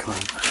 but I reckon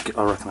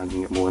I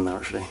can get more in there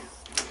actually.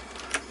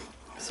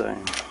 So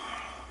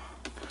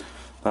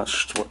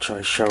that's what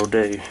I shall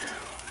do.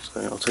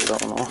 So I'll take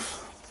that one off.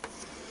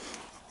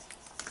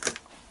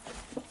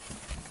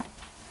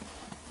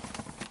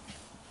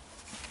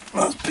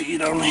 Let's put you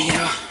down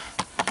here.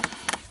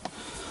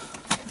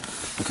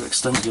 I could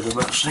extend you a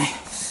little bit actually.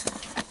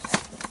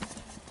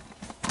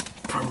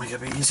 Probably make it a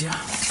bit easier.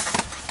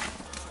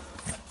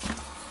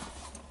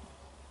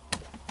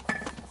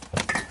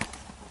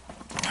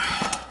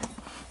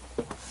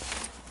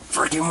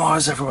 Freaking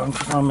wires everywhere. I'm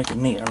trying to make it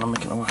neater and I'm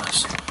making it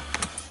worse.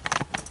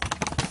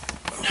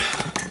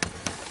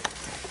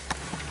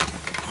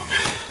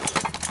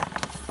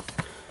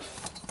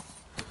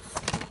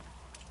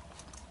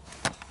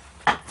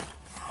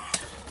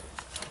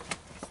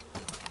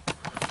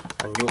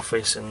 And you're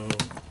facing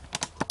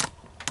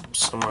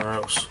somewhere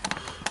else.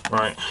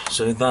 Right,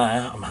 so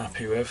there I'm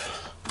happy with.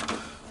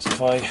 So if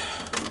I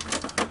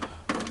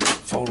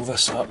fold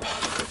this up,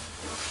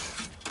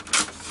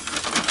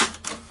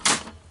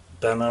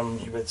 then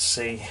you would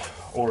see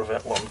all of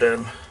it what I'm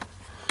doing.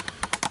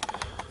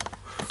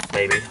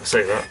 Maybe, I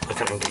say that, I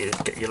can't even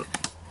get you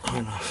high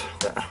enough.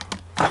 There.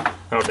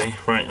 That'll do.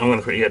 Right, I'm going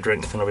to quickly get a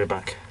drink, then I'll be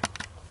back.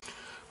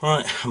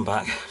 Right, I'm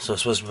back. So I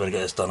suppose we better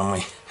get this done,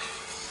 aren't we?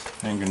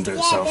 I ain't going to do it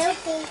itself. Yeah,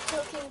 they'll be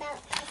talking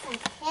about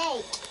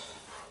cake.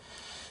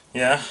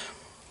 Yeah?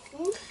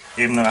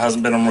 Even though it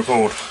hasn't been on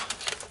record?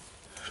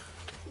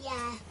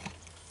 Yeah.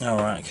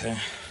 Alright, okay.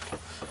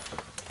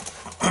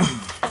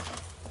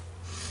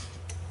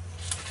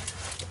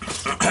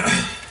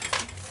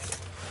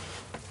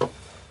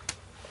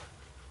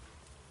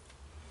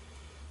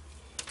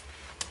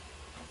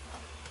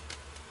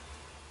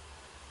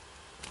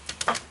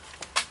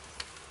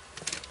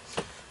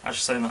 Actually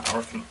saying that, I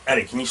reckon...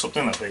 Ellie, can you stop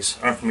doing that please?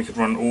 I reckon we could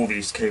run all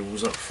these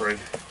cables up through.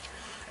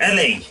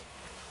 Ellie!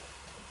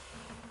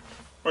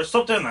 Right,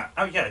 stop doing that.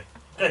 Out you go.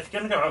 Go, if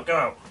you're gonna go out, go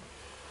out.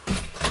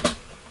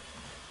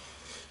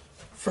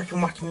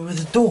 Freaking whacking me with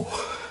the door.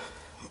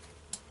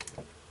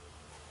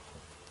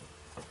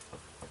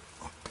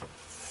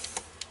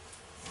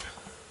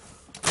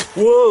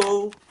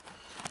 Whoa!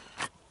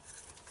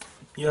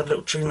 You had a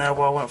little tune there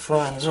while I went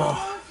flying as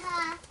well.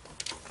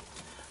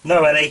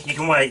 No, Ellie, you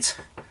can wait.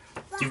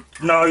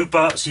 No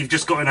buts, you've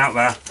just got in out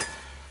there.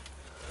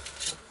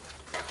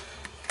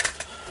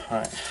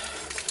 Right,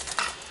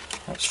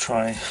 let's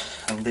try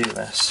and do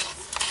this.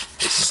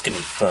 This is going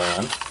to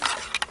burn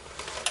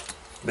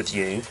with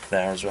you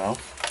there as well.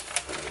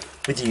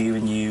 With you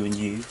and you and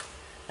you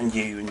and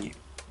you and you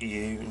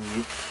and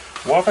you.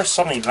 Why have I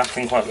suddenly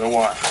lacking quite a bit of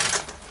wire?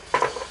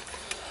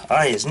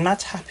 I is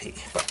not happy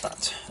about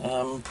that.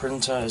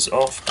 Printer is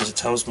off because it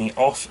tells me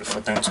off if I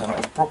don't turn it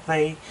off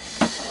properly.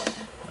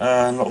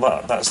 Not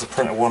that, that's the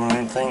printer one I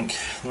don't think.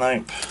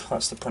 Nope,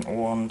 that's the printer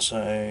one, so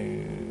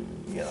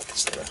yeah, that can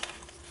stay there.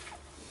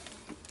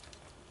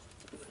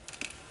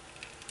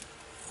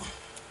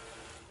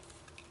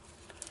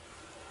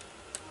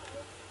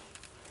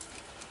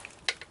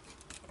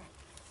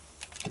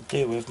 Could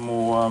do with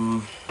more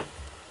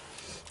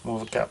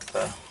of a gap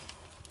there.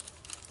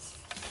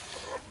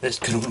 This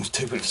could almost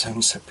do its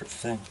own separate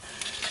thing.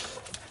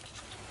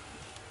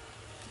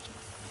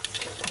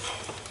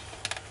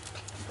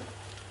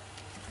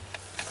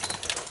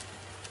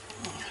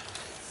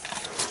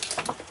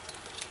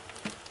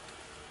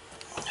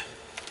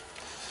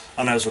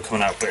 I know as we're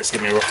coming out, but it's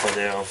giving me a rough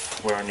idea of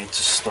where I need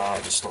to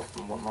start and stop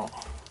and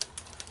whatnot.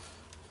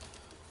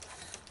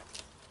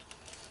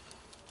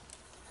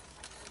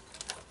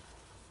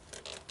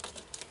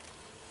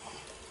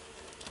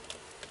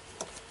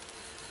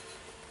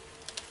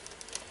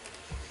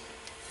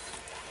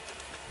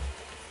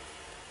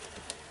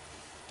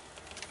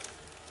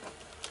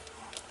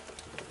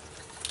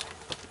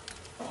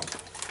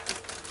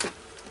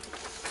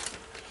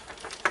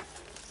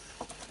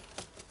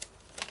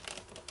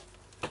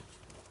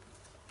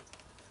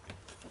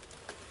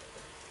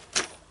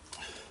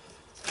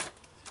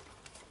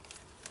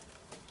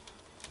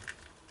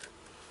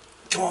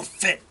 on,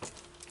 fit.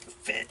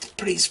 Fit,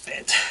 please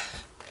fit.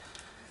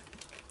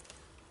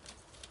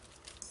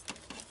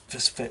 If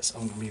this fits,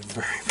 I'm going to be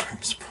very,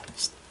 very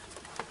surprised.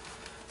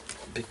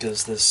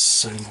 Because there's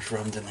so much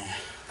round in here.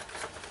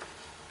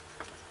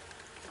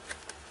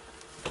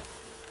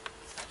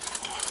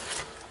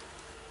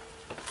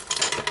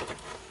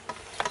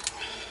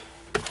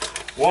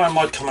 Why am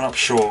I coming up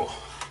short?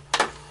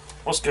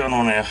 What's going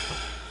on here?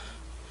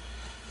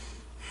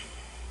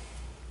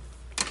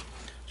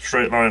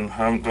 Straight line. I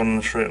haven't gone in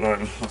a straight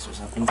line. That's what's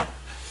happened.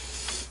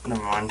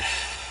 Never mind.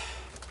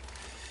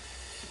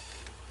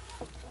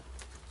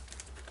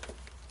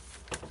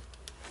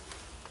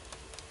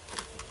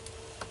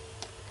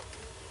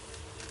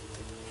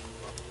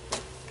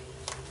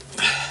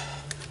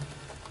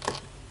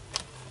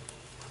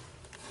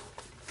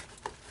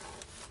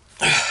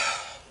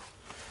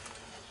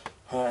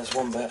 Alright, there's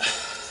one bit.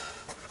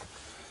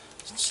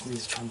 Just need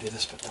to try and do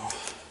this bit now.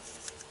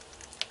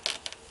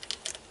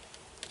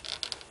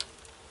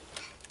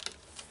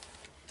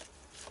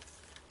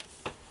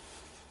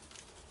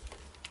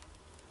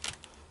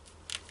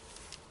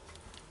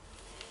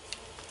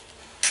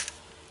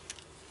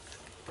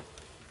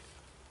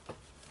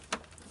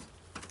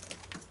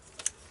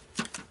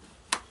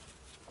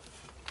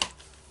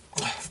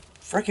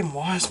 Friggin'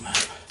 wires, man.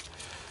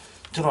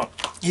 Do not,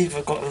 you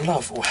either got a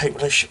love or hate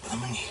relationship with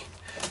them, haven't you?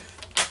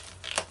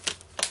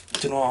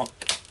 Do not,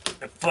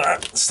 if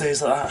that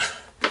stays like that.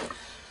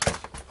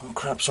 Oh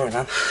crap, sorry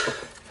man.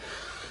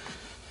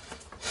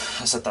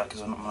 I said that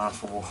because I'm not man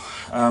for.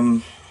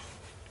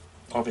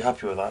 I'll be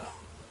happy with that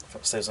if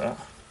that stays like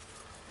that.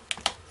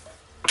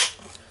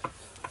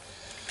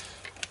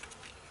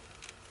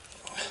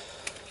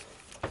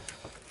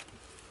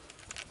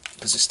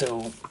 Because it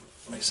still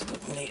makes it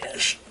look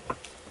neatish.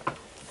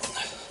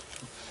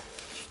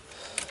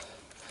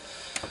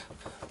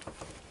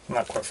 And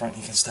that, quite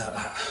frankly, you can stay at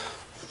that.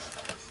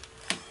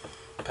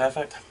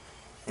 Perfect?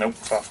 Nope,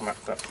 far from it,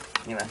 but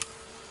you know,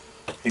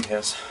 who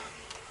cares?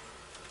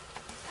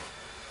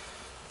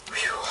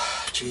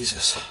 Whew,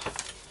 Jesus.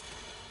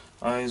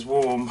 Eyes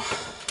warm.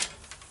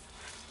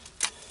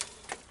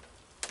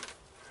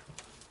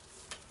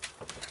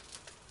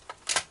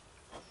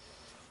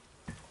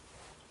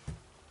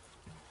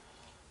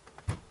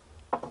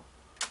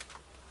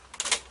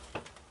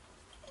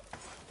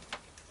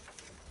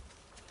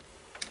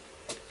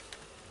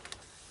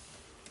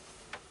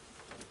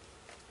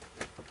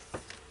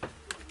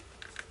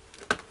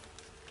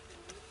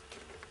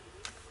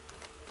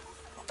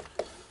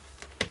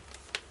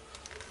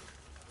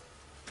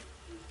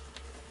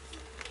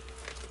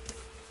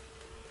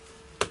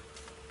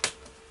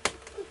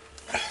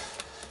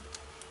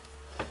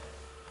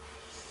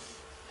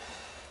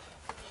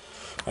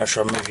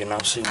 Actually, I'll move you now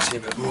so you can see a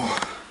bit more.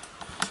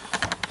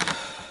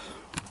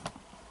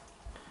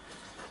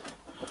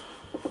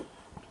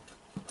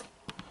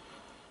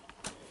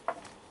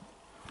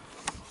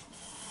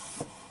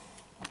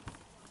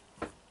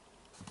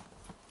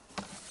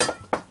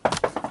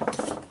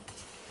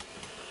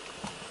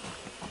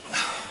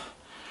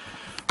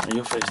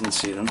 You're facing the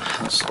ceiling,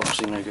 that's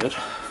obviously no good.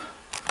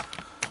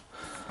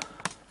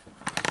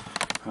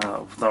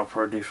 That'll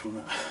probably do from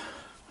it.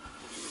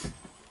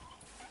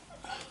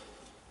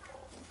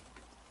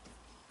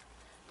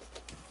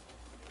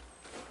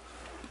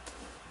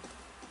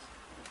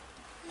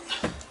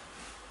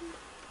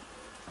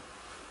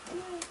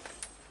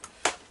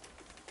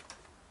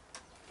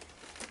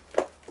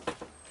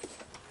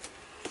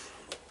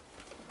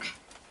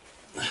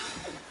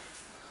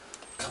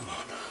 Come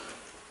on,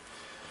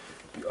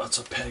 you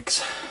utter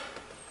pigs.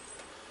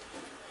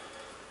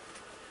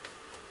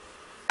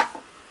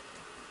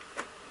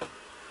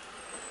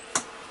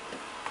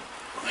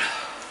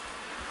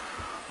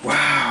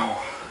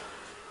 Wow,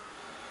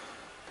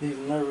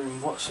 even no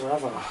room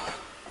whatsoever.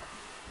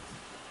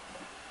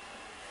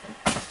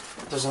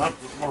 Doesn't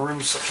have, my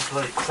room's such a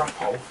bloody crap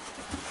hole.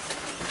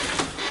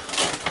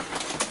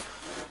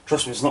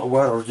 Trust me, it's not a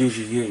word I would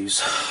usually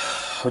use.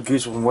 I'd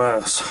use one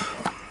worse.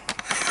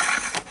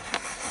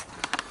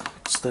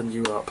 Stand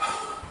you up.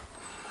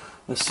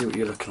 Let's see what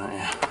you're looking at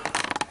here.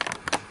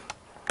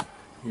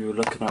 You were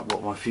looking at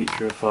what my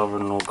future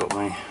father-in-law got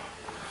me.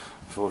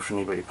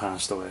 Unfortunately, but he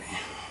passed away.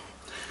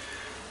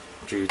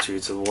 Due to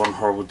the one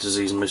horrible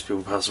disease most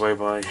people pass away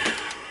by.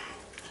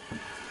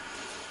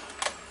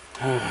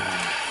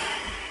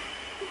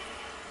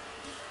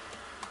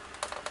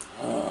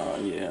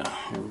 Yeah,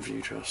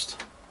 review trust.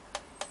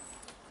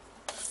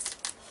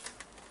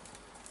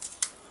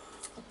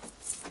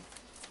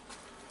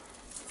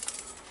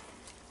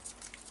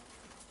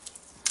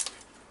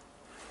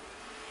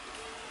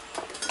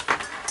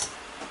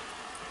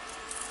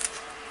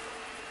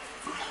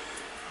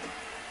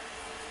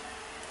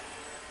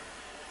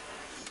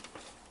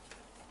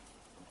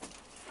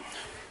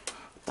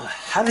 What the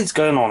hell is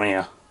going on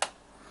here?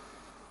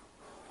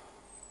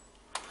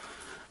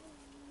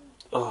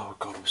 Oh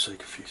god, I'm so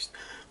confused.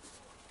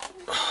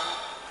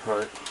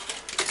 Right.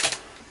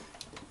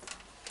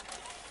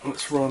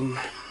 Let's run.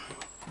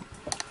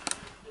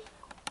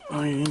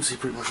 Oh, you can see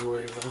pretty much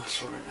away with that,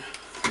 that's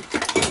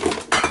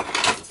right.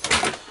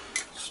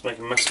 Just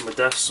making a mess of my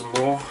desk some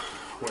more,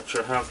 which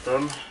I have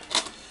done.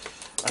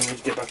 I need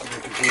to get back on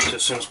the computer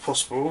as soon as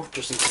possible,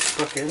 just in case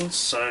bookings.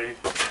 So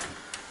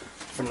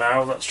for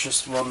now, let's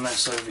just run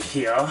this over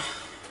here.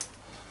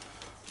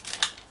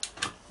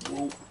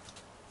 We'll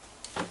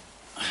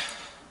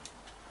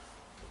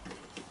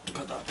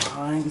put that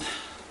behind,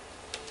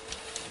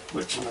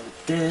 which I never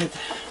did.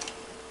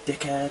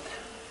 Dickhead.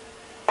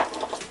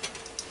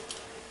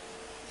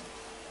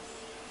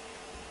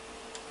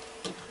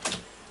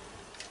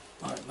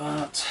 Like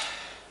that.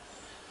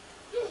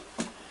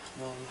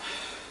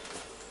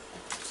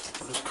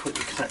 I'll just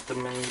quickly connect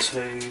them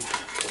into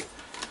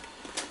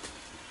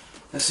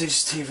the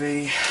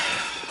Cctv,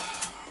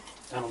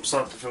 and I'm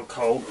starting to feel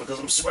cold because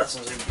I'm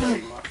sweating so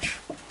very much.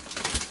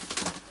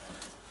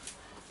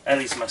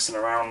 Ellie's messing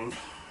around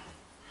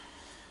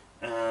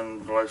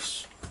and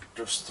life's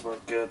just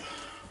about good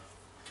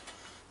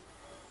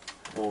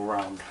all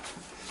round.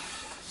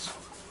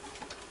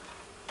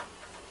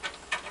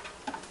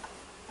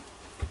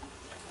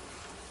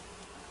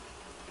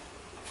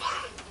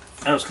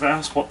 I was going to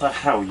ask what the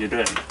hell you're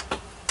doing.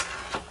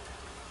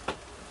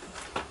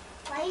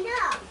 Why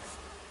not?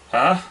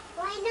 Huh?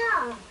 Why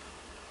not?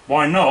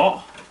 Why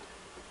not?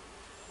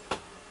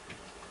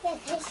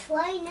 Because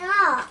why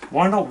not?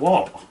 Why not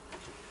what?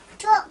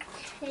 Talk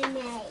to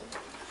me.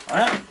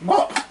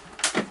 What?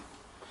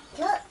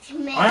 Talk to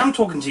me. I am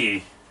talking to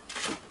you.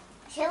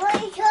 So what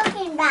are you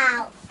talking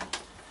about?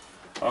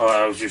 Oh,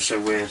 that was just so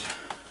weird.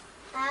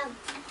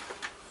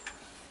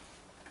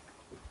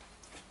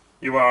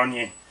 You are, aren't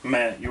you?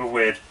 Mate, you were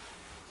weird.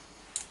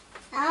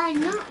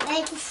 I'm not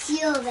ready to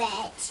feel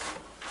it.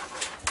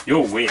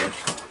 You're weird.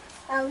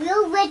 Oh,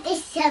 you're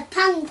ready to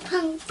punk,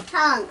 punk,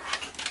 punk.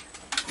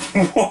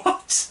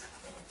 What?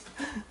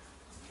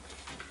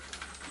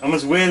 I'm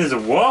as weird as a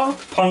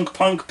what? Punk,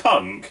 punk,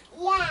 punk?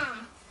 Yeah.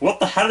 What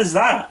the hell is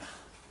that?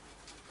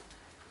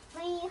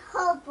 When you're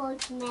horrible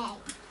to me.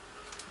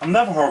 I'm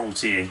never horrible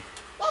to you.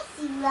 Yes,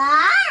 you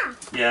are.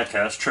 Yeah, okay,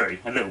 that's true.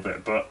 A little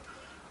bit, but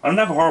I'm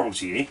never horrible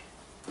to you.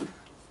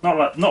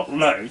 Not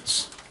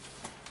loads.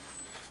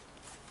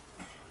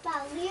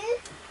 About you?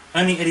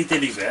 Only itty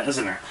ditty bit,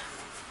 isn't it?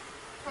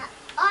 But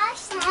I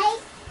say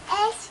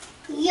is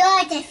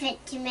you're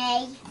different to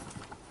me.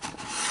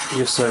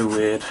 You're so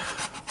weird.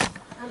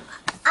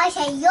 I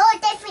say you're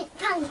different,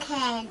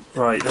 pumpkin.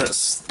 Right,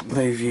 let's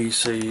move you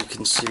so you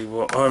can see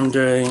what I'm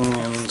doing,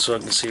 and so I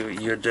can see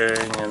what you're doing,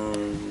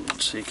 and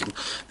so you can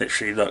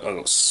literally look. I've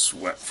got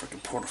sweat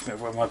freaking pouring off me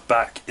everywhere. My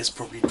back is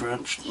probably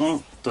drenched.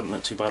 Oh, doesn't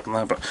look too bad on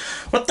there, but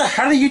what the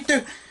hell are you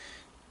doing?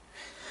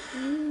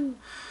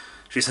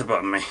 She's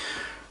headbutting me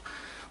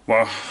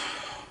while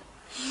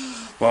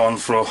on the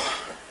floor.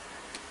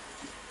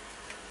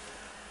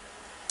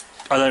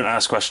 I don't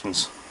ask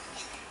questions.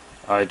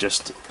 I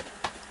just.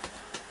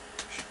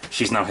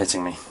 She's now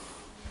hitting me.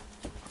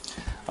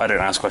 I don't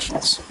ask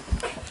questions.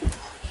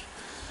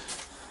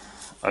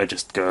 I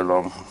just go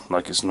along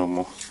like it's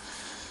normal.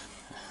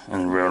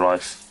 And in real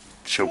life,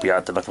 she'll be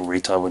acting like a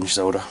retard when she's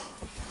older.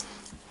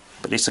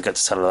 But at least I get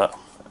to tell her that.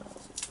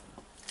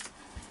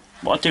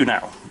 Well, I do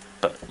now,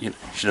 but you know,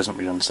 she doesn't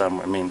really understand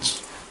what it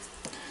means.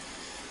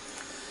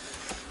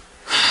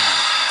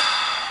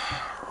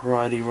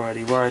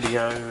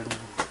 Righty-o.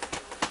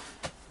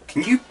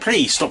 Can you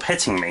please stop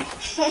hitting me?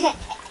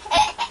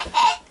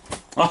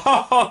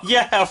 Oh,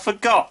 yeah, I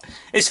forgot.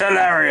 It's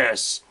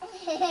hilarious.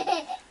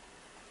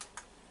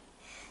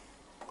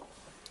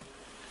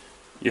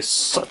 You're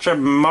such a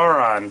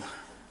moron.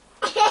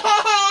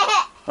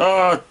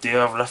 Oh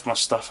dear, I've left my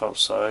stuff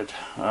outside.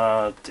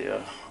 Oh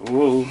dear.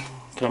 Ooh,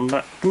 come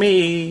back to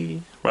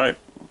me. Right.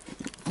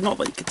 Not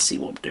that you can see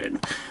what I'm doing,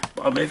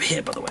 but I'm over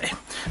here, by the way.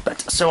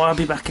 But so I'll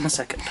be back in a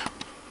second.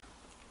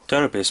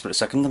 Don't be a split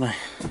second, didn't I?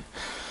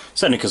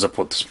 It's only because I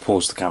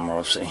paused the camera,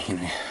 obviously, you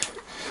know.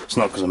 It's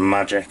not because of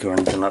magic or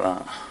anything like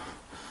that.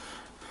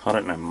 I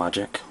don't know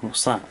magic.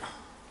 What's that?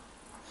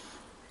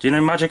 Do you know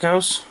Magic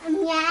House?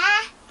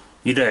 Yeah.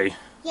 You do?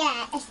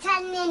 Yeah, it's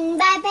turning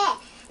rabbit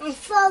and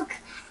frog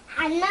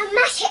and a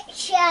magic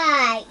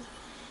show.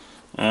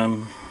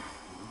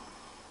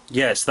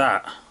 Yeah, it's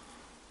that.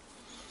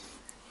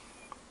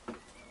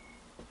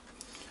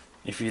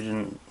 If you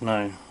didn't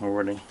know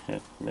already, yeah,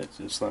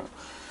 it's that.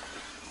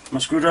 My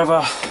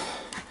screwdriver.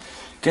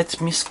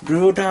 Get me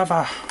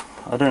screwdriver.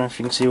 I don't know if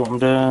you can see what I'm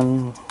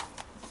doing.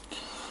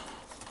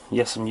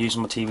 Yes, I'm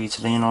using my TV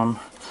to lean on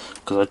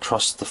because I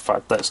trust the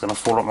fact that it's going to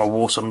fall off my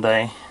wall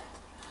someday.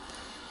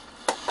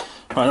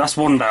 Right, that's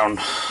one down.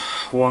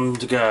 One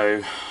to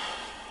go.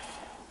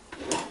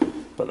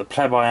 But the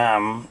pleb I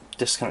am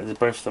disconnected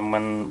both of them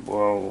when,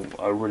 well,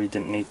 I really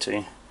didn't need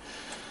to.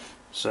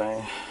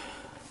 So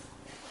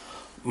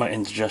my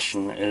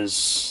indigestion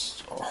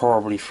is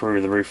horribly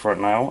through the roof right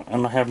now,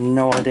 and I have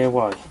no idea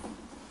why.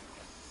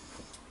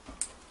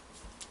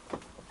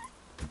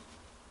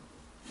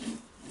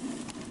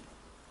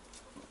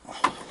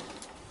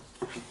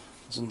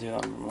 Doesn't do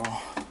that anymore.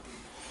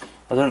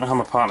 I don't know how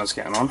my partner's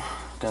getting on.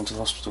 Going to the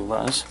hospital,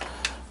 that is.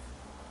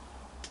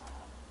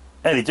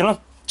 Ellie, do you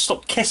not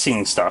stop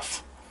kissing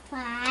stuff?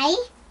 Why?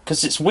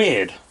 Because it's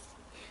weird.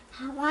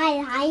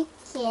 I like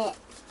it.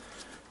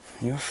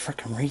 You're a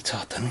freaking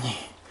retard, didn't you?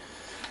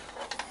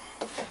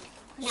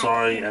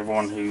 Sorry,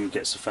 everyone who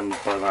gets offended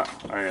by that.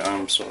 I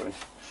am sorry.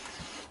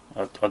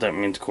 I don't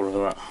mean to call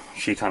her that.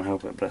 She can't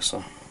help it, bless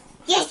her.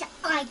 Yes,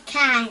 I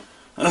can.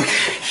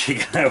 Okay, she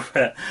can help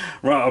it.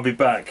 Right, I'll be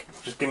back.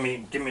 Just give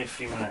me a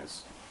few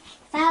minutes.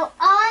 Well,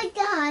 I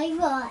die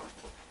right.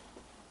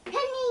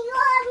 Penny,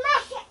 you're a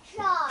message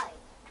sign.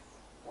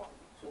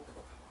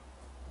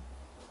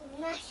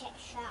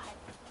 Message sign.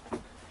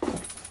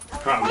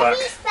 Right, I'm back.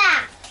 Penny's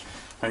back.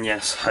 And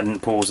yes, I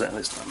didn't pause it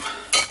this time.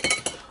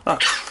 Oh,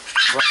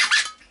 right.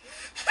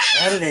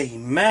 Ellie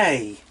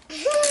May,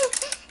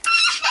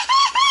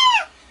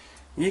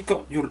 you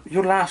got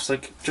your laugh's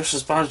like just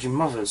as bad as your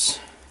mother's.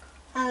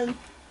 You're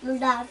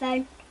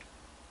laughing.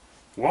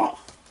 What?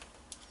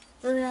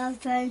 You're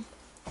laughing.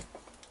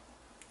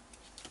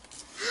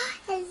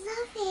 I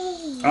love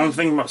it. I'm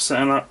thinking about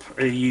setting up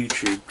a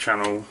YouTube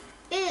channel.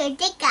 Ooh,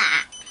 dig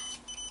that.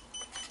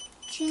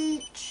 Choo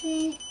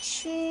choo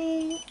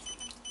choo.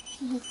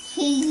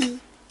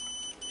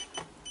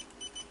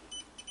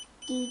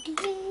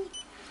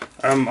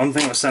 I'm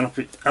thinking about setting up.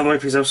 Out of the way,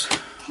 please, else.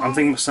 I'm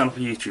thinking about setting up a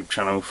YouTube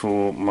channel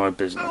for my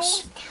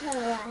business.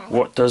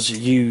 What does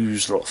you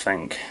lot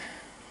think?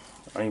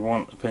 I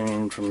want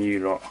opinion from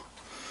you lot.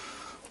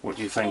 What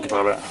do you think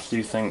about it? Do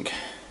you think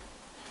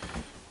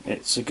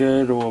it's a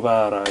good or a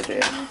bad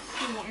idea?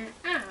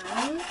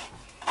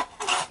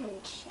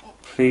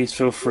 Please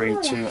feel free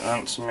to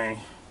answer me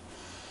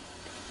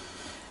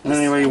in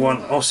any way you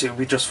want. Obviously, it'll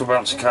be just for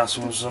bouncy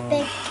castles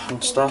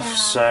and stuff.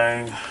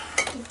 So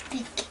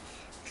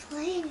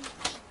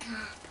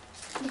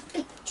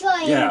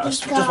yeah, it's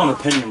just one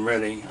opinion,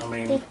 really. I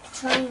mean,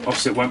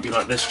 obviously, it won't be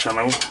like this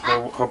channel.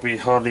 There'll probably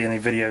hardly any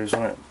videos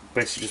on it.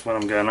 Basically, just when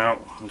I'm going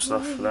out and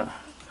stuff for that.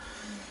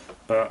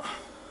 But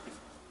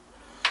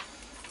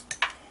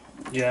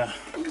yeah,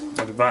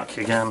 I'll be back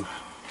again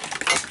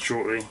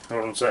shortly.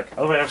 Hold on a sec.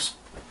 Otherwise,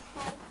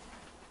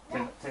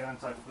 take that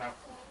inside for now.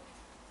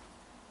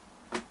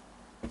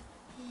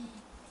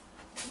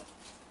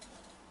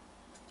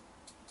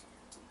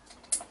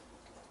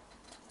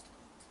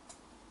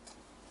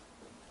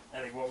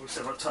 Ellie, what we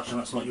said about touching,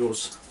 that's not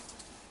yours.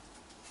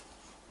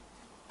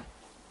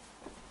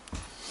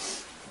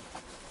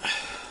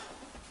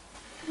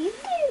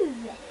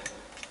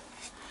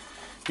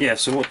 Yeah,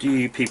 so what do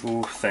you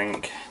people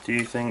think? Do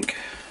you think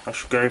I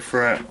should go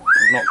for it,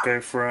 not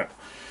go for it?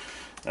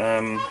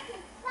 I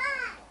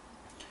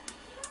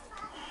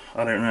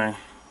don't know.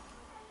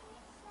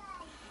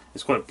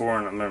 It's quite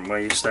boring at the moment where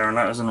you're staring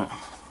at, isn't it?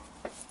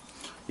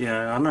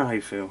 Yeah, I know how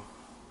you feel.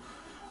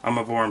 I'm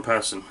a boring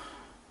person.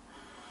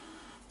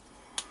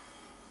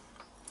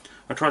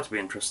 I try to be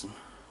interesting.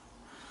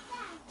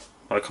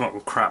 But I come up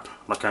with crap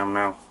like I am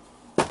now.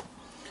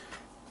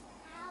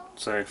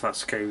 So if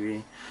that's okay with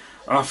you.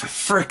 Oh, for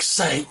frick's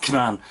sake,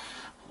 man!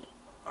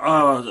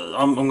 Oh,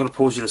 I'm going to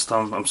pause you this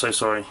time. I'm so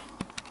sorry.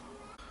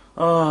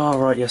 Oh,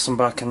 right, yes, I'm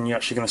back, and you're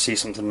actually going to see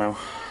something now.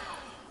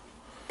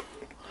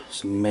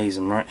 It's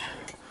amazing, right?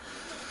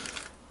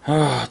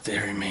 Oh,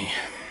 dearie me.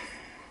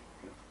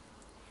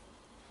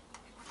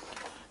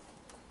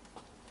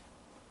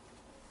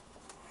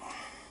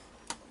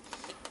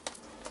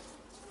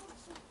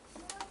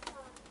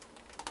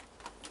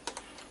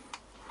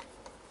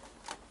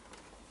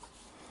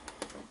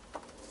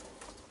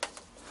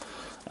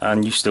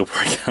 And you still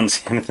probably can't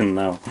see anything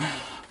now.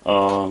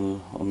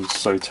 I'm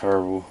so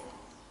terrible.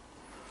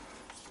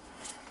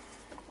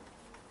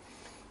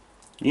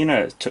 You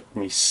know, it took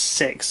me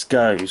 6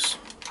 goes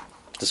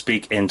to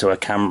speak into a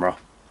camera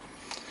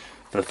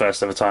for the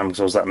first ever time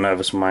because I was that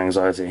nervous from my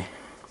anxiety.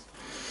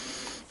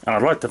 And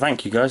I'd like to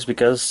thank you guys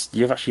because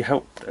you've actually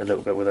helped a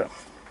little bit with it.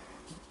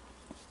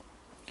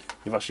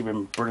 You've actually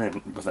been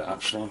brilliant with it,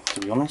 actually,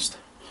 to be honest.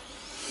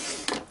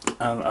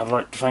 And I'd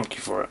like to thank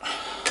you for it.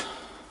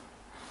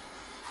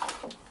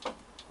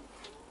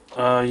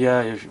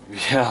 Yeah,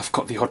 I've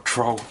got the odd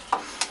troll,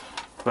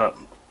 but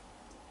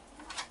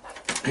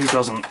who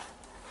doesn't?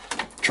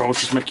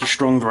 Trolls just make you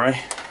stronger, eh?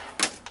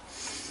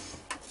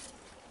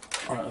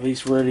 Alright, are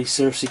these really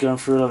seriously going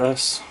through like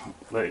this?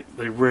 They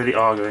really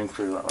are going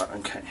through like that,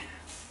 okay.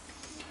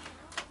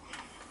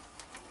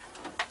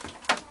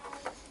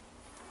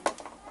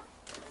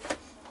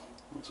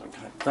 So I'm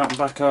connect that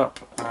back up,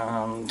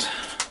 and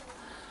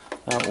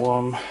that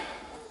one.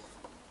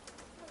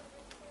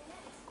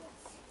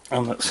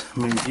 And let's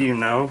move you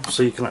now,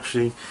 so you can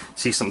actually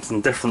see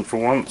something different for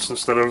once,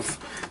 instead of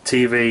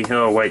TV.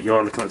 Oh wait, you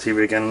are looking at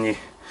TV again, aren't you?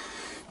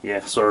 Yeah,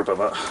 sorry about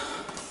that.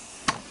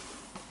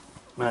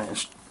 That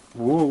is,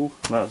 whoa,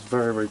 that's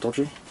very, very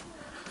dodgy.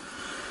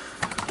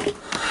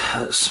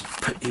 Let's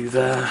put you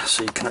there,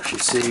 so you can actually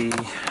see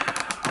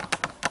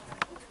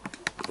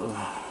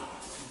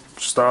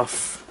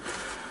stuff.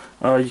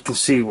 You can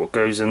see what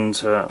goes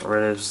into it,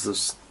 really.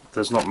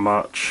 There's not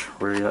much,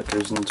 really, that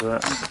goes into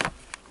it.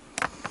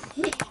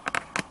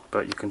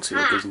 But you can see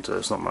what goes into it,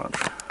 it's not much.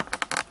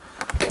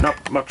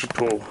 Not much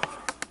at all.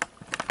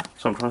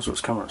 So I'm trying to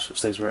switch camera so it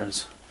stays where it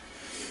is.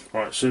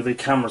 Right, so the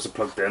cameras are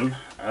plugged in.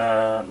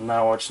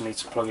 Now I just need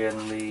to plug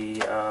in the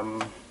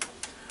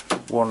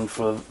one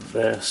for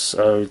this.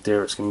 Oh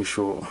dear, it's going to be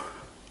short.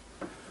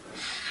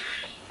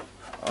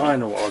 I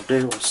know what I'll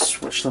do, I'll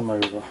switch them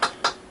over.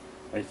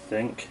 I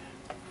think.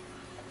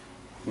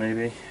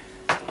 Maybe.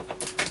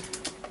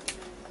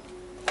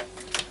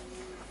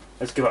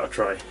 Let's give that a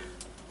try.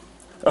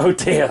 Oh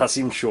dear, that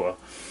seems shorter.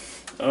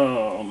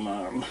 Oh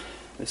man,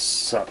 this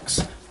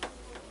sucks.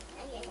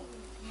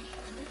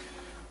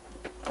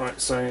 Right,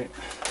 so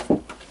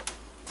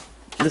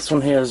this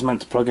one here is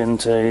meant to plug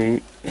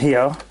into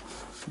here,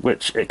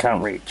 which it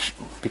can't reach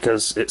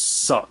because it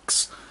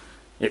sucks.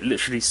 It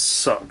literally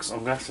sucks.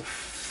 I'm going to have to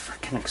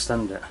freaking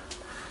extend it.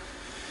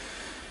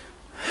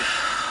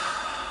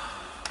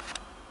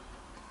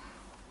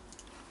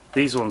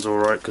 These ones are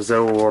alright because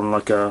they're all on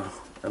like an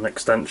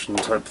extension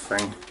type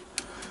thing.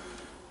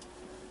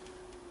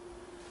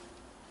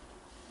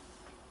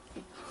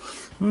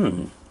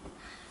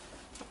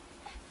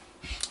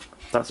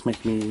 That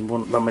makes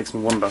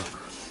me wonder.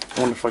 I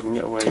wonder if I can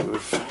get away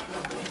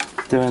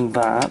with doing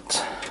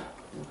that.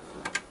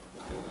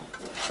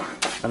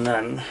 And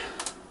then,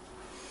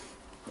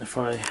 if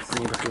I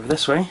bring you back over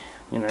this way,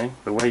 you know,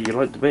 the way you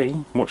like to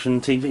be,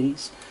 watching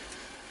TVs.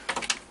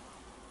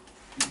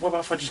 What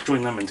about if I just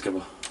join them in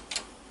together?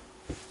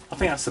 I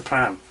think that's the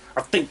plan.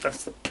 I think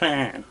that's the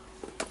plan.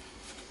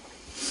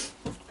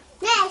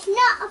 That's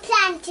not a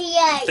plan to you.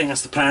 I think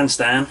that's the plan,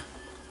 Stan.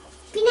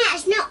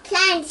 That's not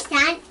plan,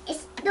 Stan.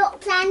 It's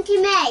not plan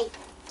to me.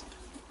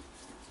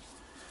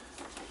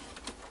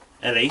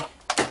 Ellie.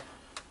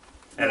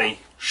 Ellie.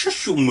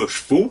 Shush your mush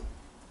fool.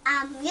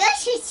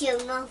 Yes, it's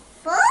your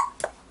mouthful.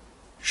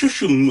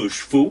 Shush your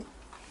mush fool.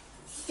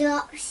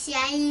 Stop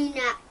saying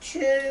that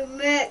to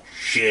me.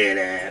 Shut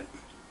up.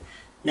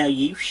 No,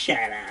 you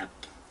shut up.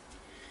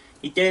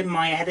 You're doing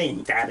my head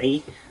in,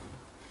 Daddy.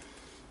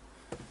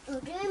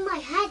 You're doing my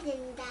head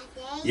in,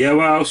 Daddy. Yeah,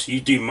 well, else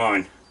you do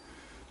mine.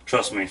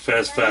 Trust me,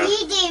 fair's fair.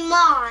 You do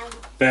mine.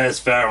 Fair's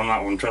fair on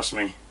that one, trust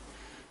me.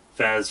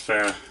 Fair's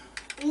fair.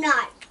 No.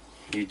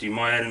 You do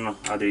my head in,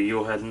 I do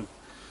your head in.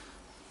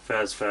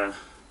 Fair's fair.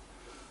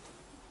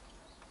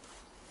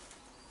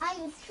 Are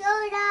you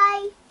sure,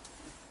 though?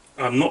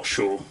 I'm not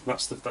sure.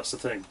 That's the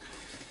thing.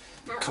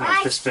 No, Come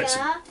on, this fits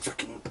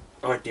freaking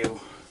ideal.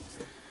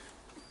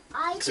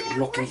 I Because it do. would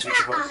lock into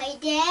each other. I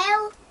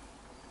do.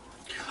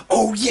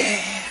 Oh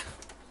yeah!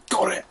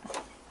 Got it!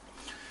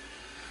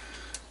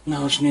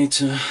 Now I just need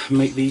to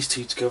make these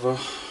two together.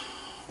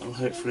 And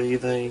hopefully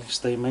they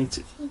stay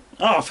mated.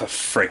 Oh, for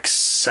frick's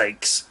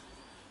sakes.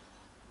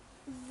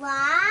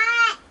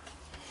 What?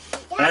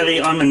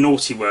 Ellie, I'm a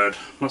naughty word.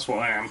 That's what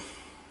I am.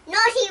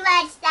 Naughty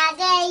words,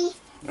 Daddy.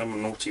 I'm a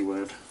naughty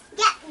word.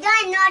 Yeah,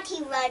 you're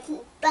naughty words,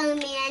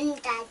 Bonnie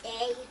and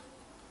Daddy.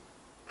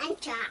 And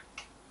Jack.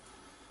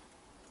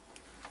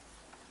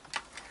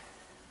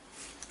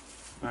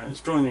 Right,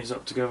 let's join these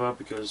up together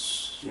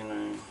because, you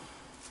know...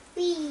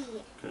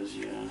 Because,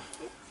 yeah.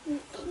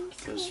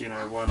 Because, you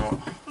know, why not?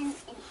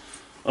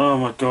 Oh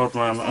my god,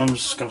 man. I'm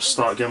just going to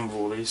start again with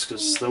all these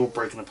because they're all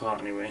breaking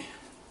apart anyway.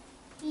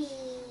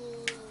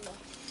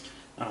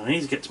 I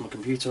need to get to my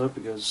computer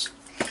because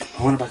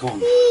I want it back on.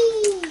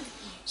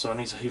 So I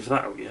need to hoover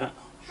that out yet.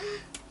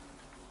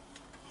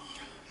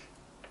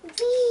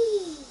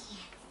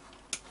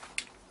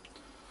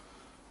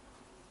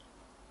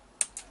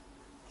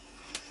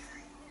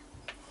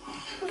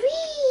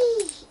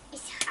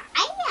 It's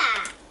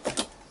higher.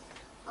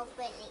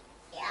 Open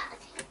it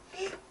out.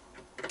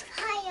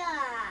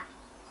 Higher.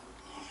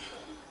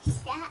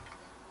 Step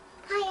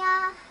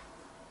higher.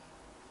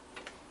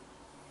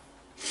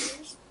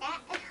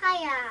 Step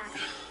higher.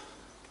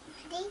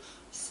 Ready?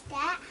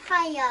 Step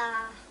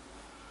higher.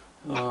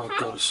 Oh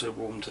god, it's so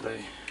warm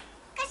today.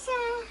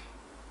 Gotcha.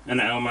 Isn't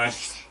it, Elmo?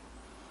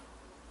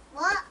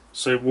 What?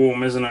 So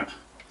warm, isn't it?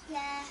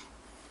 Yeah.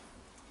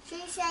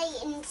 Should say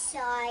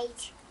inside.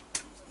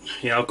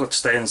 Yeah, I've got to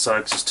stay inside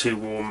because it's too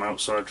warm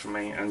outside for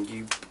me, and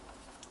you...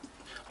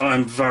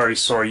 I'm very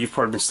sorry, you've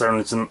probably been staring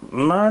into...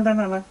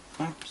 No,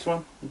 it's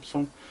fine, it's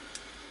fine.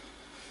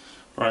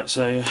 Right,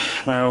 so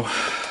now,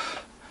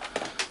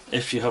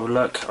 if you have a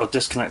look, I'll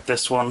disconnect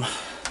this one.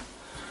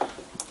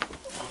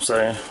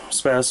 So,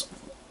 spares,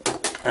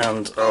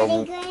 and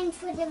I'll... Going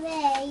for the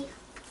way.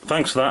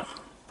 Thanks for that.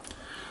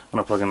 And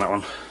I'll plug in that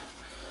one.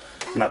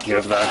 And that'll be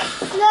over there.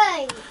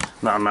 No.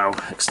 That'll now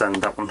extend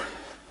that one.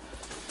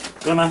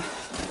 Gonna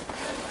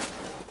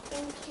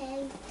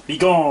Okay. be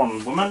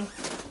gone, woman!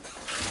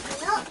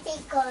 Not be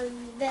gone,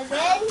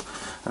 baby.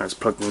 And it's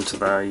plugged into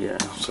there, yeah,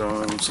 so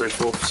on and so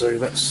forth. So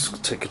let's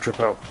take a trip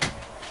out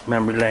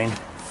memory lane.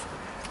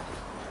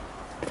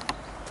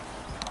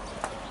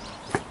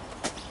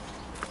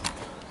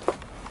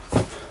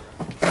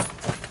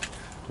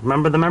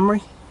 Remember the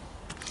memory?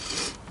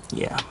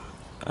 Yeah.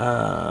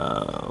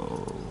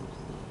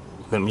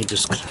 Let me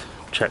just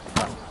check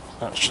that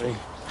actually.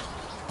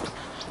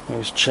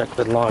 Let's check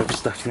the live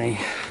is definitely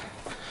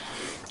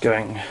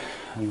going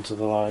into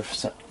the live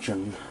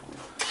section.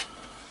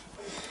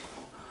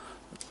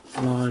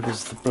 Live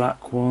is the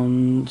black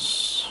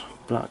ones,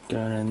 Black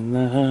going in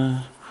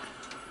there.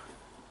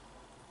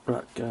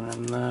 Black going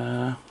in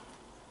there.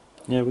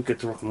 Yeah, we're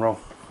good to rock and roll.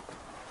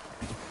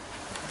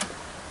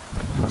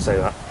 I say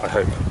that, I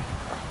hope.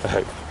 I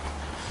hope.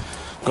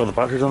 God, the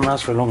battery doesn't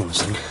last very long on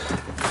this thing.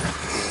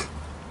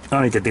 I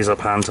only did these up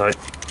hand tight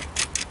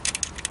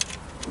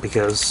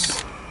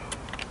because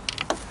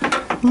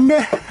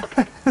no.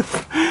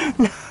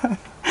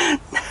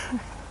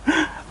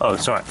 Oh,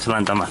 it's alright to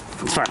land down there.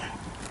 It's fine.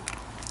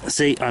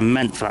 See, I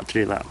meant for that to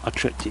do that. I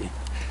tricked you.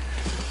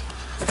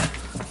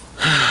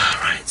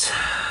 Right.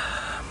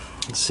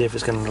 Let's see if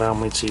it's going to allow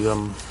me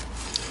to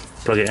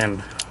plug it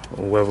in,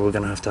 or whether we're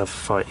going to have a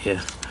fight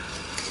here.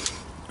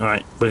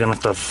 Alright, we're going to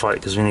have a fight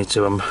because we need to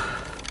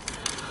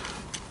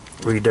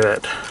redo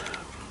it.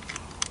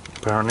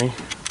 Apparently.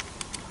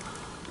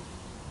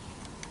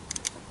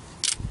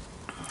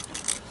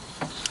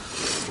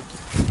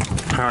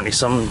 Apparently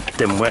some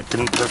dimwit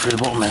didn't go through the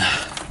bottom there.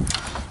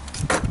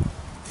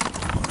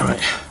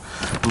 Alright,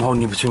 I'm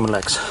holding you between my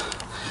legs.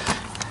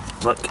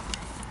 Like,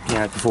 you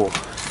know, before.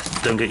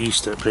 Don't get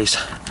used to it, please.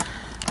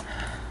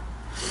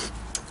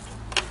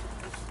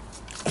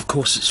 Of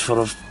course it's full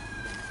of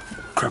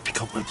crappy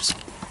cobwebs.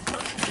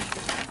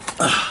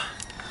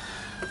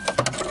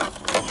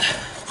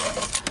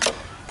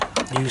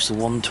 Use the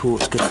one tool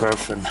that's good for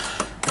everything.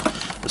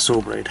 The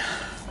saw blade.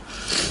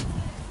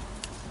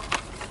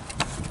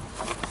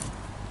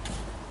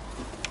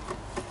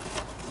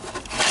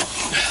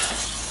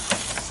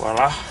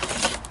 Voila.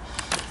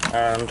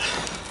 And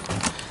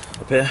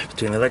up here,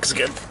 between the legs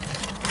again.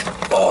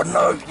 Oh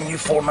no, you've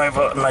fallen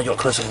over and now you're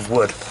closer with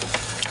wood.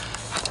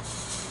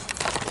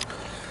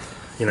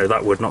 You know,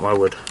 that wood, not my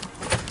wood.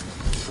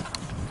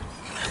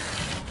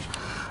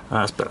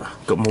 That's better.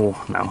 Got more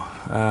now.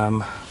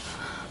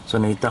 So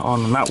I need that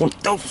on and that one.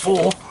 Don't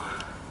fall!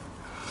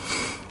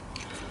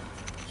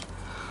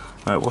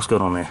 Right, what's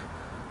going on here?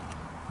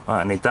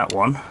 Right, I need that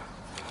one.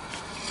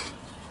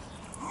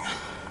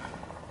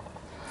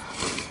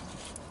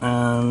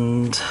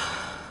 And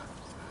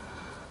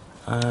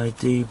I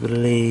do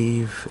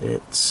believe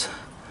it's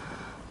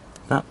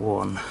that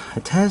one.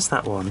 It has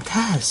that one. It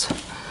has.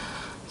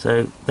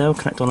 So they'll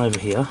connect on over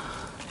here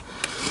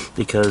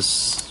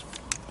because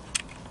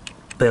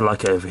they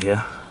like it over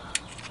here.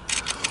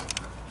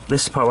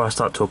 This is the part where I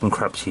start talking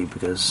crap to you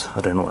because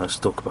I don't know what else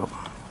to talk about.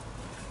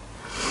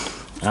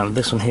 And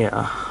this one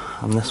here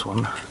and this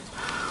one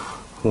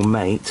will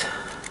mate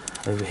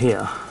over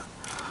here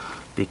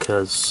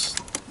because,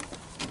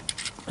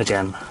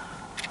 again,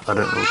 I don't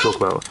know what to talk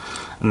about.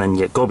 And then you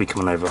get Gobby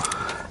coming over.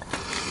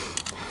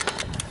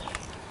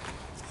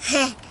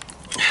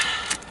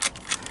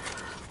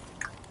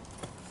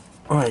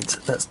 Right,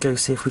 let's go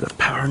see if we got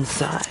power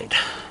inside.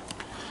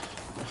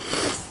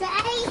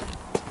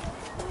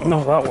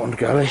 Not that one,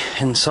 Gally.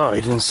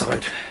 Inside.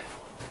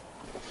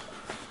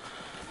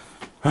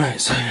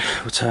 Right, so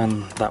we'll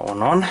turn that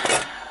one on.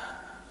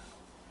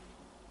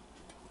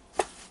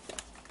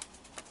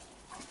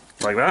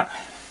 Like that.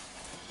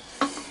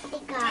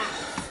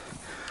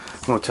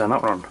 We'll turn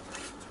that one on.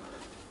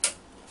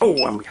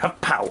 Oh, and we have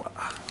power.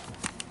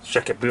 Let's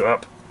check it boot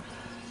up.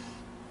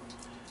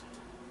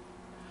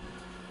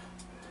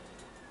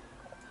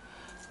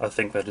 I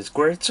think that is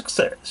great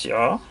success,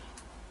 yeah?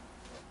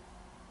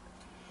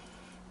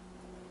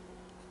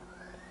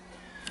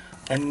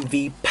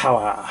 MV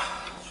power.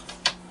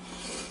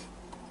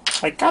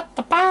 I got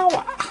the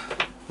power.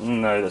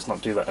 No, let's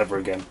not do that ever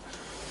again.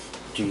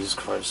 Jesus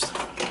Christ.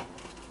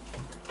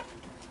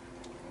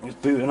 It's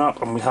booting up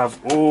and we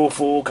have all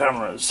 4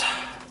 cameras,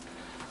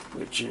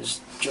 which is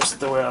just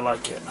the way I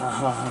like it.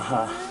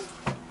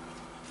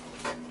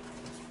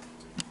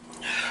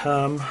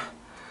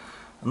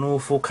 And all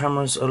 4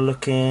 cameras are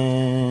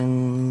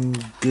looking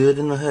good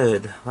in the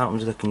hood. That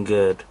one's looking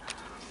good.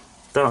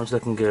 That one's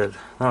looking good.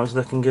 That one's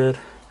looking good.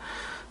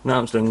 That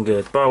one's looking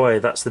good. By the way,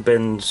 that's the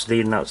bins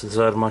leading out to the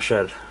side of my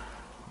shed.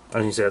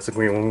 As you see, that's the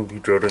green one we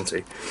drilled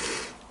into.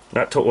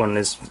 That top one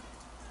is,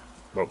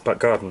 well, back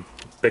garden.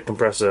 Big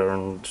compressor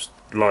and just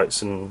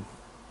lights and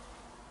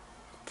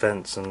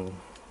fence and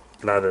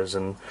ladders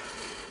and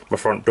my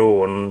front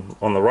door. And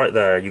on the right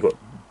there, you got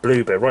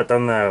blue bit right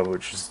down there,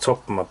 which is the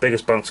top of my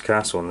biggest bouncy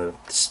castle, and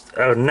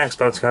the next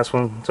bouncy castle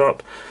on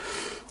top.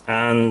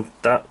 And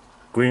that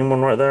green one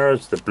right there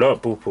is the blow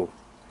up ball pool.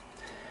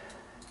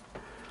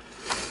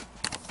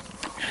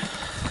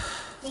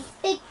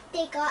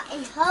 They got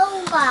in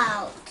whole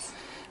world.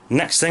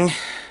 Next thing,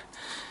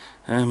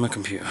 my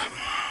computer.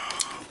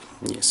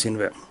 Yeah, see in a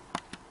bit.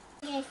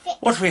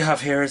 What we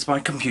have here is my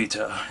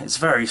computer. It's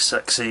very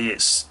sexy,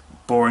 it's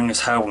boring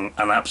as hell and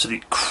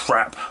absolute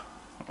crap.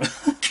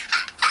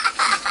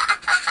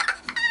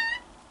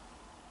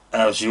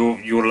 As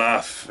you'll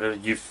laugh,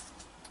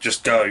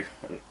 just go.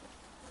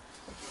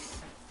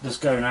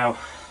 Just go now.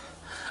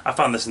 I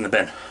found this in the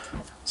bin,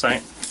 so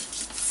I'm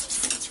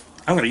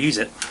going to use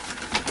it.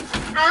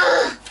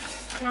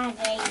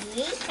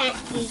 Can't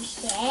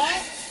use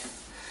it.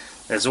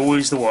 There's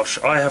always the wash.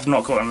 I have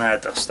not got an air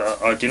duster.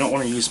 I do not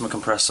want to use my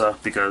compressor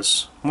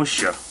because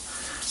moisture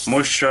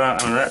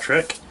and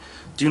electric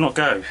do not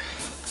go.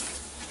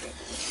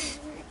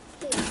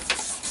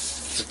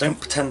 Don't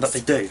pretend that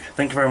they do.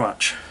 Thank you very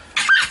much.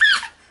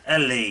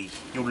 Ellie,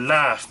 you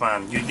laugh,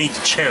 man. You need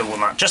to chill on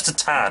that. Just a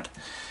tad.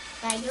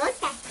 No, you're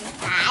just a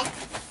tad.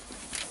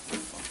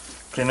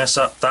 Clean this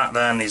up. That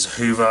there needs a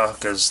hoover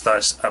because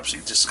that's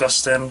absolutely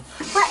disgusting.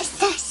 What's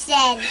this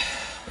then?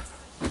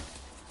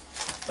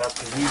 That's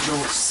the usual,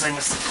 same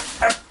as...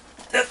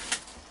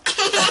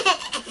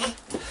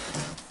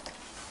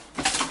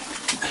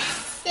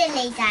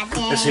 Silly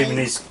Daddy. This hoover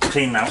needs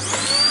clean now.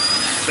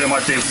 So it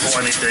might do what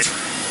I need to do.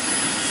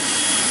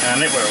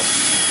 And it will.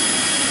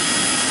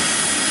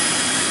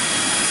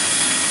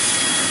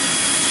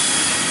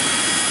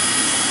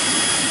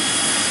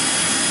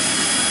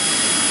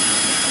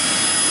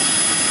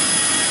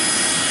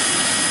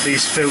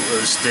 These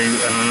filters do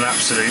an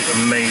absolute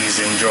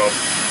amazing job.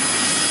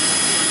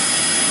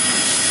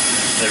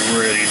 They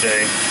really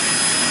do.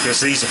 Because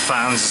these are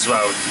fans as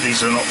well.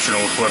 These are an optional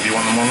whether you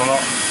want them on or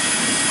not.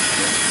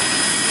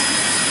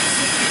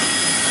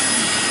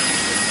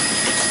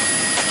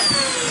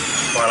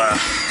 Voila.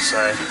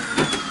 So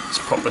let's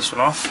pop this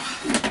one off.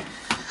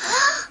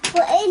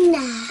 What in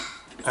there?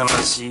 And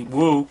as you,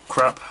 whoa,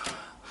 crap.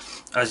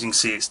 As you can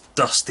see, it's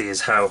dusty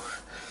as hell.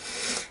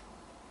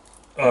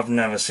 I've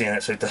never seen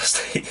it so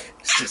dusty.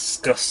 It's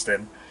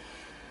disgusting.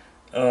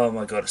 Oh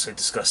my god, it's so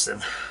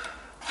disgusting.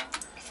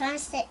 I'm trying to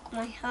stick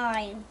my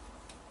home.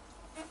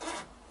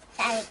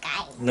 There we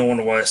go. No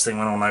wonder why this thing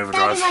went on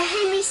overdrive. Daddy, my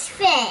home is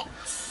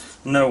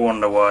fixed. No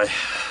wonder why.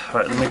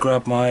 Right, let me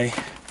grab my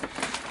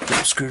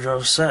little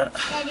screwdriver set.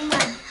 Daddy,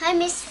 my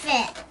home is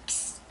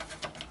fixed.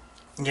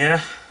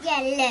 Yeah?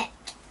 Yeah,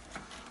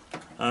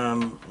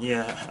 look.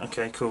 Yeah,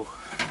 okay, cool.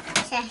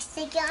 So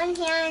stick it on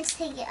here and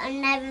stick it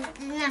on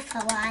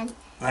another one.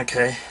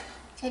 Okay.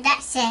 So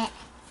that's it.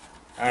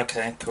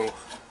 Okay, cool.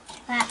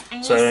 Right,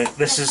 and So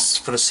this is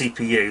for the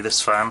CPU,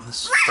 this fan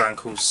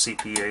calls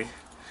CPU.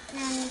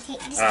 Now take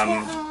this bit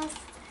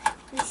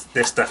off.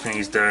 This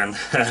definitely needs doing.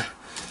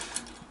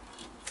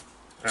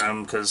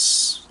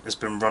 Because it's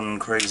been running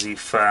crazy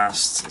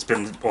fast. It's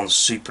been on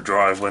super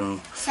drive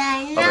when So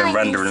I've now been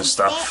rendering this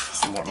stuff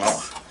bit, and whatnot.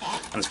 this bit.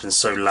 And it's been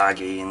so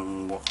laggy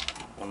and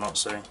whatnot,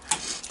 so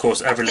of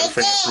course every little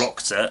thing that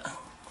blocks it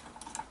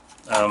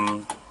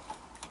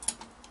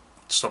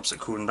stops it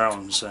cooling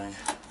down, so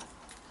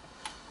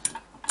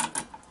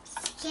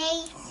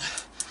Okay.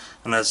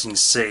 and as you can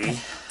see,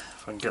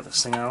 if I can get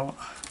this thing out,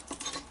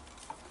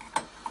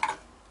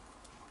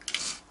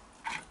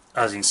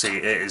 as you can see,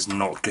 it is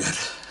not good.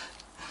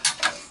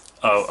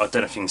 Oh, I don't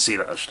know if you can see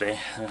that actually.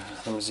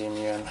 Let me zoom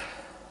you in.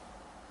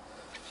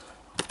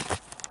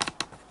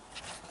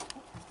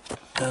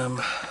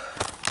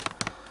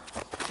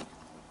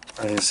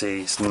 As you can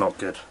see, it's not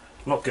good.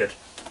 Not good.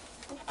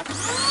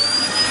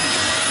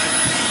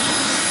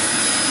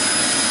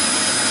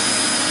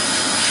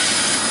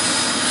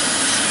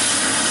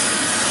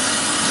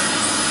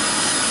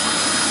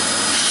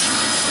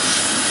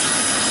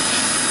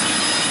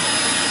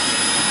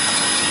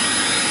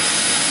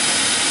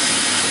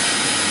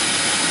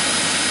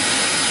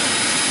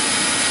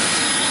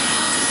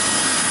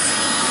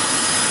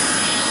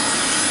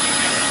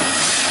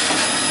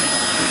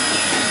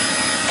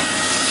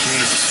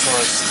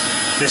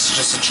 This is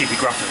just a cheapy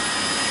graphic.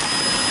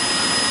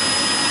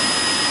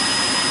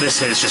 This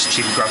here is just a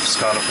cheapy graphics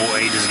card I bought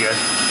ages ago.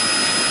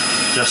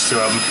 Just to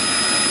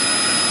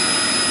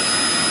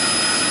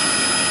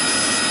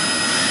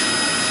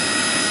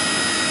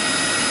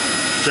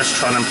just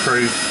try and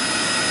improve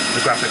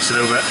the graphics a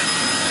little bit.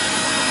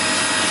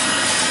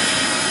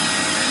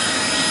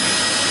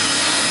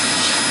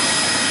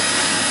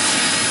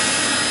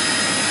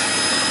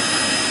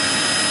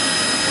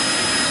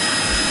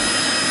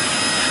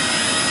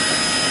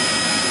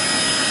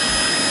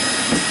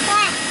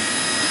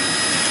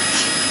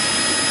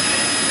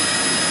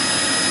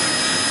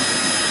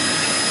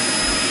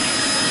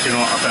 You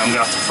know what, I think I'm going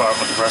to have to fire up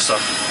my compressor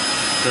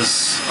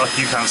because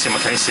you can't see my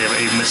case here, but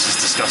even this is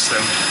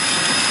disgusting.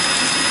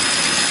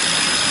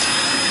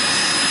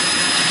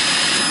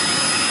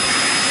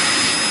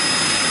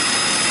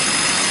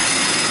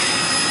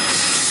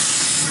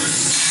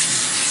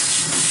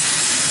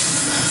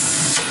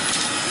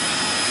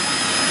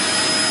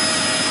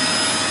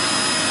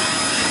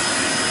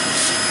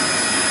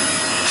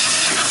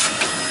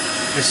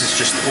 This is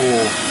just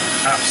all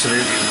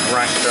absolutely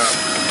ranked up.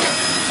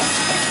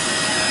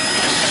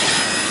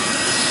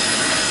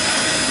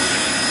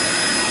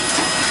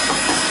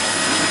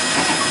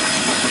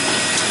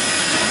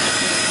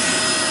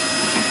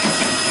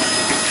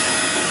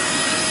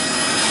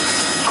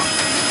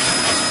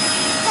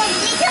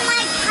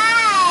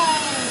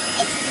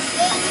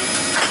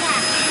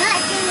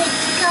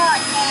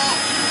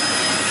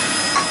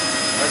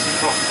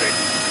 Coffee.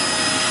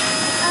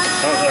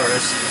 Oh, there it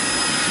is.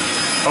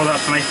 Hold that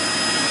for me.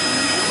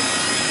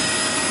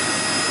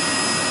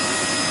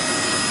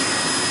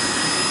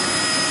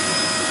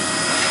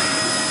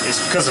 It's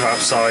because of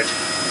outside.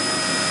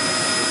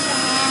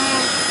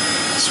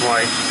 That's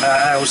why.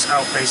 Elle's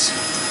out, please.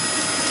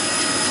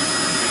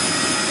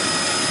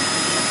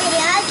 Daddy,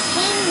 I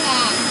came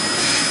then.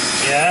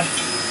 Yeah?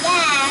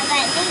 Yeah,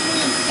 but this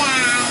is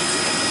Dad.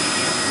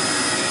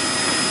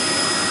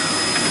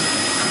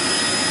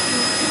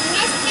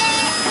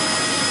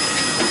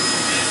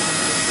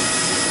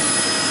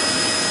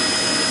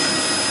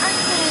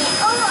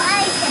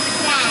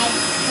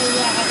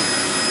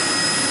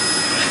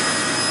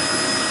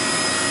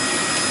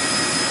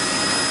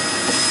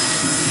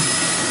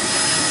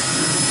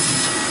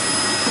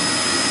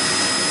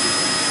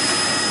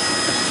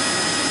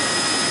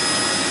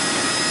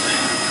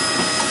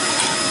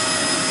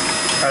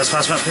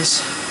 pass me up,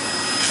 please.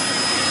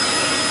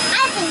 I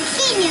haven't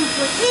seen him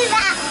for 2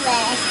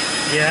 hours.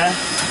 Yeah?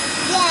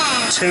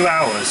 Yeah. 2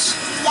 hours?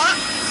 Yeah.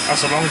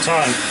 That's a long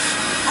time.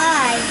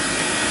 Oh.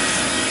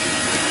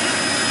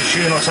 You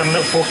sure you're not having a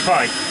little pork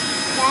pie?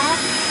 Yeah.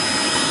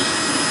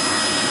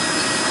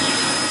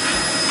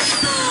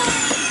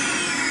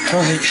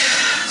 Right,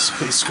 let's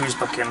put these screws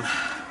back in.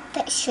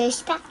 Put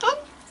screws back in?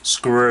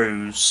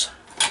 Screws.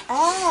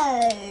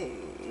 Oh.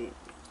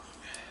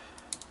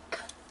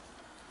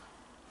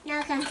 Now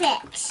I can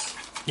fix.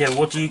 Yeah,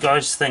 what do you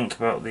guys think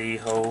about the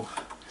whole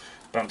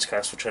Bouncy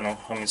Castle channel?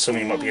 I mean, some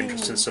of you might be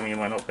interested, some of you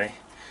might not be.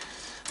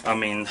 I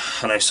mean,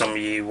 I know some of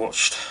you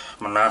watched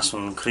my last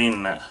one,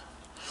 cleaning it.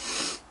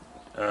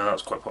 That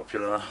was quite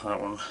popular, that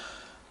one.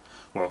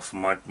 Well, for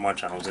my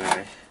channels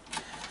anyway.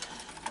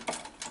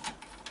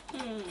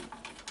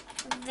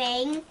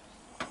 Ring.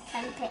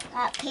 Can pick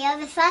up here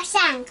the first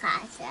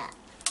sandcastle.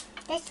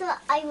 That's what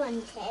I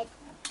wanted.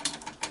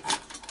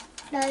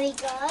 There we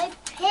go.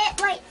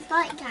 Hit right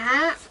like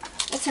that.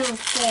 It's on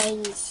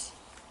freeze.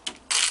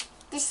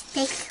 This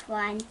big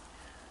one.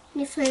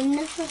 Another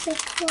big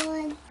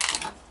one.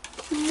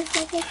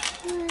 Another big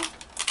one.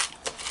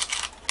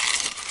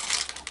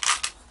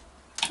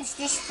 It's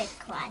this big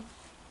one.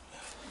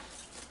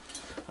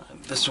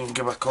 This one can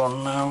go back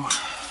on now.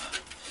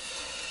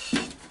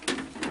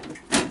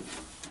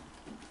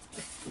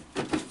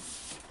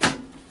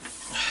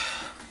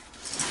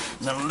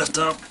 Then lift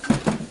up,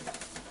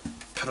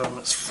 put it on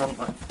its front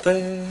like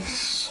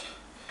this.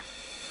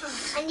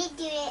 I need to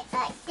do it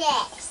like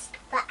this,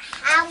 but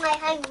how my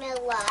hand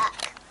will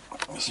work.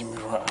 Let's move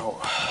it right out,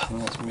 and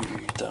let's move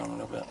you down a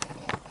little bit,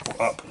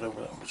 or up a little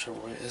bit, whichever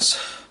way it is.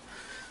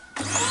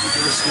 This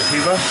is the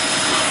Hoover.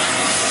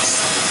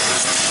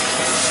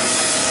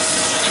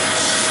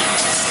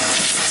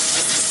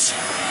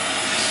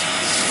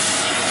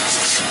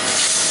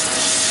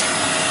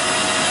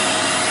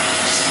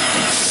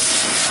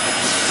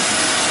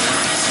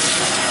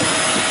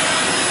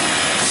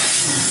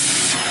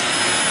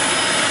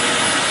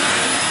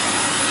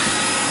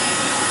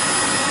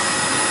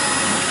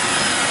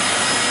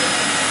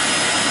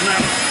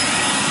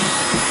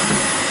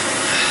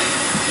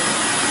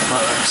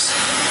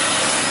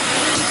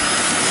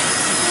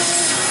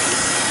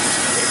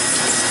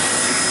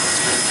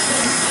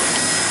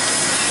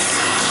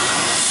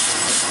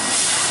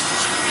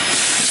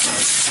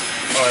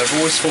 I've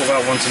always thought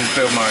about wanting to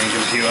build my own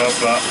computer,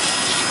 but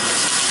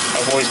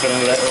I've always been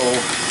a little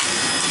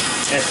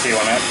iffy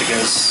on it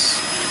because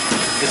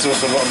there's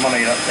also a lot of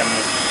money that can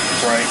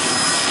break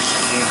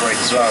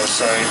as well,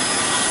 so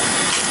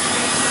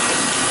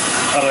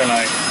I don't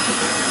know.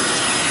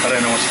 I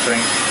don't know what to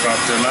think about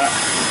doing that,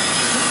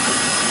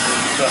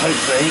 but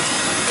hopefully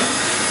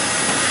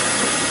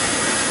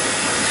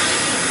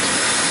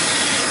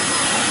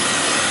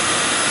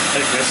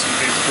this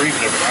computer's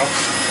breathing a bit now.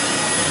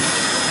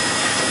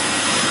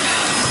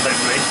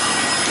 Hopefully.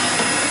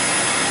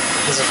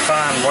 There's a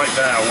fan right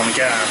there I want to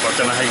get at, but I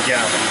don't know how you get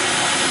at them.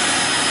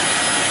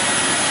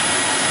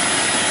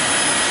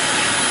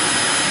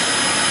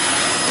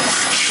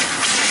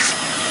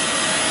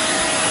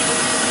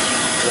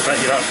 I bet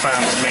you that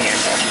fan's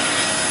minging.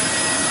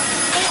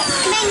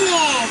 It's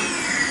minging!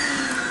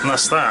 And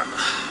that's that.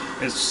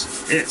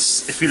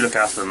 It's if you look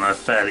after them, they're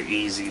fairly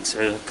easy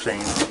to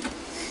clean.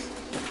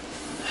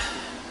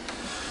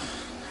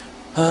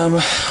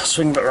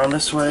 Swing back around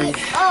this way.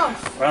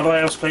 Oh. Round the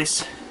way else,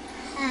 please.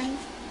 Hi.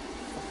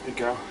 Good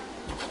girl.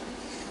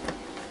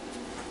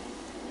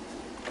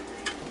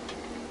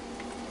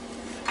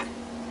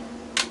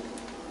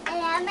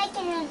 And I'm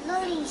making a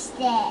lolly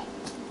stick.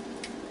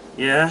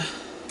 Yeah?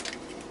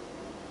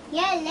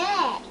 Yeah,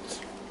 look.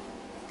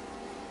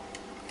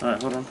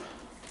 Alright, hold on.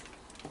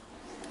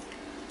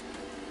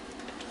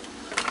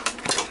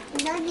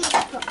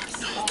 Lollipop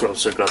stick. God, I'm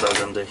so glad that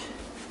was empty.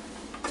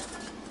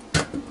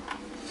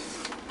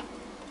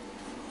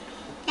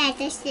 Yeah,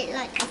 this looks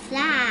like a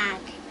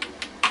flag.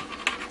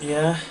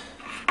 Yeah?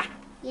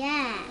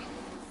 Yeah.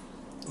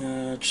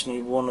 I just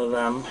need one of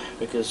them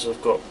because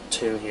I've got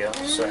two here,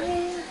 so.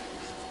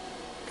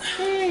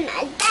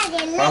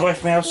 Daddy, look. Away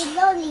from me, Else. The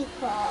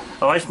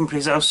lollipop. Away from me,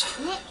 please, Else.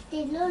 Look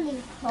the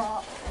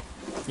lollipop.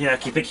 Yeah,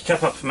 can you pick your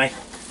cup up for me?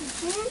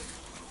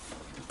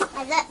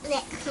 I look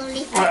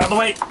lollipop. Right, out of the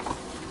way.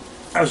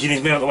 Else, you need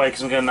to move out of the way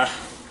because I'm going there.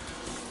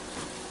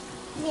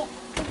 Lick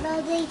the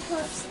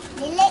lollipops.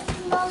 They lick the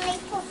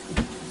lollipops.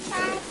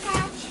 Cha cha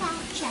cha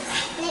cha.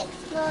 Lick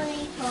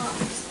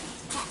lollipops.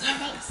 That's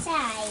what it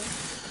says.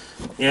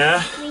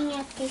 Yeah? I mean, you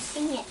have to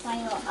sing it by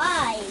your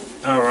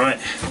eyes. Alright.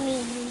 I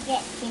mean, you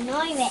get to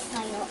know it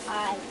by your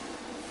eye.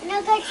 And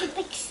I'll go to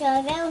Big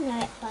Sur, they'll know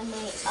it by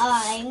my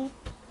eye.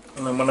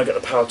 And then when I get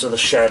the power to the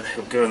shed,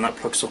 it'll go in that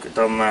plug socket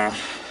down there.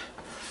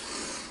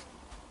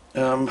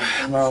 Now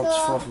it's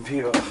for my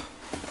computer.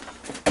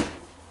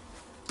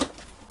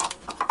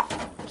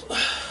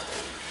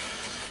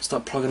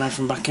 Start plugging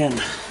everything back in.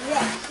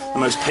 The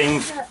most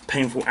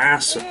painful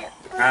ass of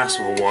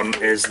one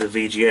is the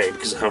VGA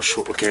because of how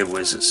short the cable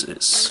is.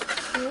 It's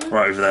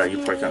right over there. You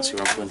probably can't see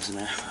where I'm pointing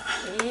there.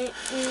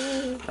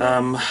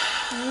 That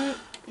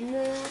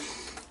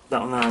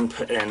one I'm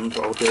put in, but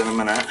I'll do in a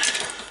minute.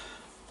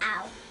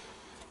 Ow.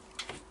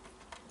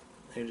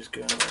 You just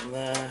go in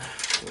there,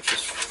 which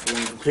is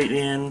fallen completely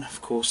in.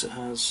 Of course it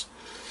has.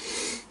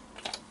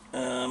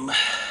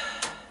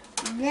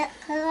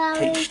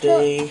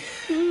 HD,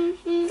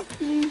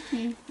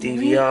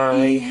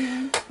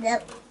 DVI.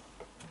 Yep.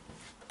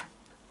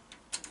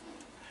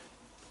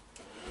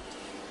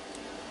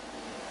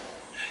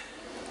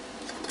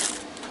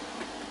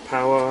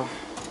 Power.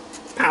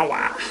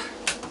 Power.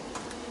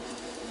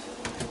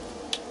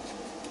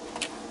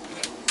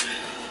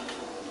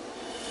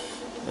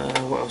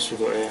 What else we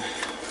got here?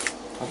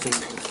 I think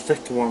the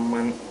thicker one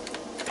went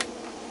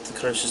the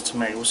closest to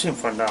me. We'll soon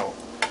find out.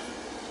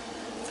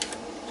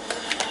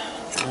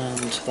 And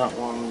that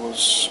one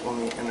was on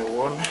the inner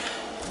one.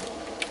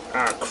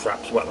 Ah crap,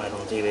 it's wet made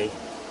on the TV.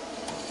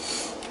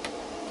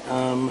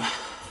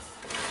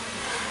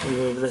 Move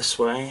over this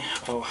way,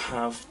 I'll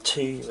have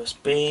two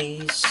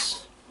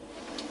USBs.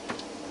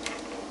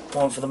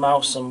 One for the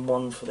mouse and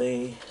one for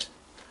the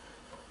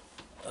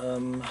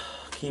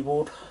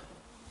keyboard.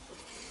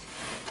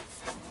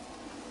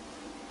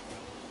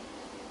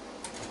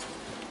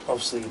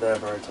 Obviously they're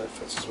very tight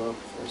fits as well,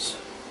 because,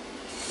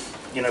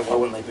 you know, why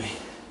wouldn't they be?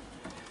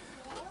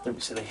 Don't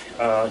be silly.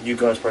 You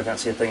guys probably can't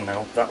see a thing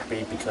now. That'd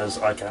be because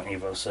I can't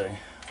either, so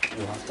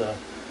you'll have to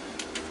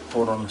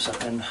hold on a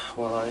second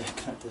while I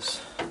connect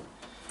this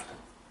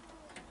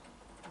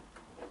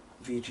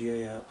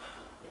VGA up.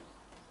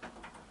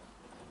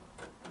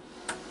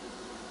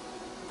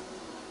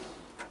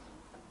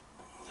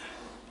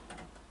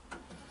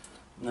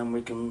 And then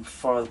we can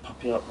fire the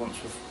puppy up once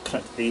we've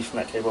connected the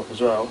Ethernet cable up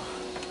as well,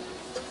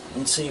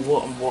 and see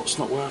what and what's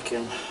not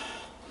working.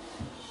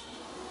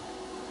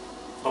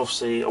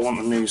 Obviously I want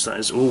the news that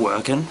it's all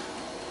working.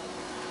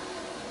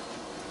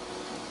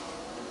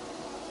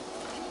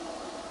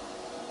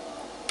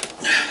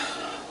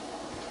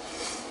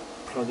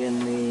 Plug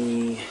in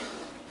the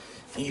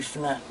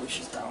Ethernet, which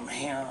is down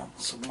here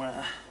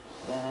somewhere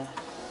there.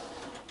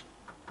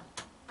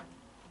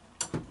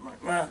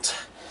 Like that.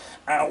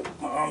 Ow,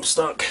 my arm's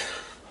stuck.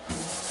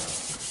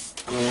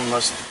 I'm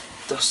almost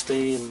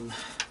dusty and...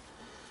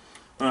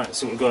 Right,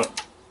 so we've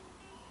got...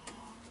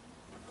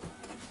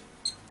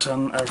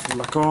 Turn everything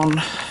back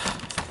on.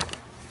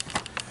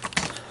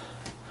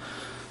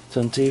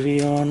 Turn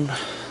TV on.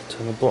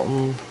 Turn the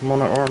bottom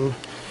monitor on.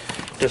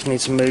 Just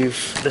need to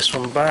move this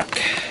one back.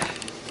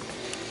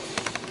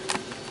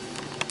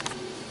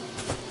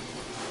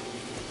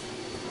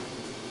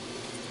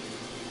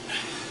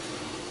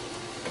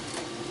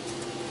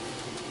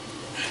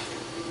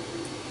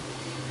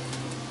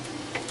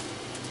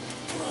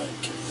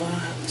 Like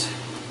that.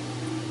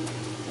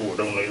 Oh,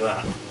 don't like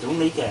that. Don't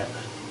like that.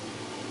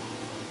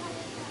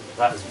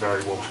 That is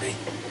very wobbly.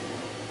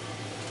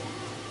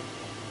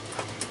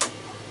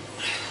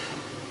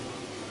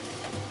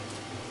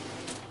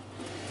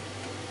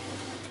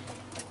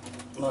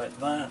 Like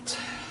that.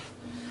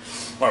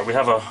 Right, we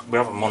have a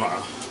monitor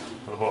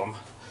at the bottom.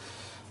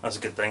 That's a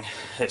good thing.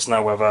 It's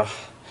now whether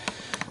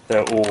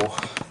they're all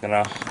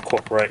gonna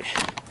cooperate.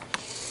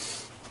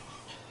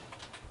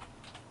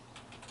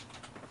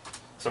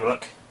 Let's have a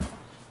look.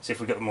 See if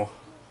we get them all.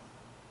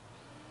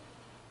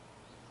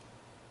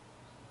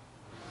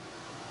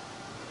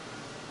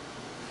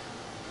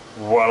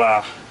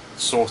 Voila!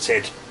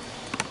 Sorted.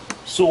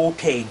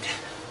 Sorted.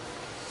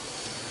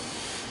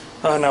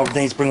 Oh, now I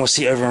need to bring my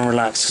seat over and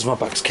relax because my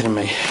back's killing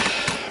me.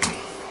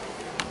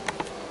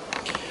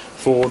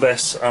 For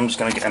this, I'm just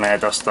going to get an air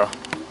duster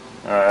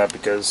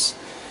because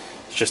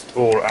it's just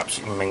all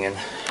absolutely minging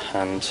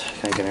and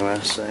can't get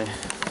anywhere. So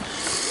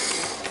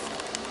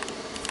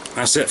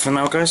that's it for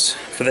now, guys.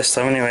 For this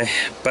time, anyway.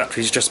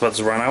 Battery's just about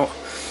to run out.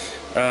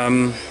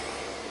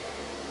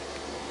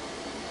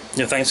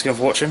 Yeah, thanks again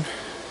for watching.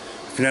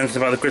 If you know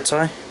anything about the grid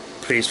tie,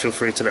 please feel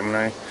free to let me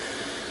know.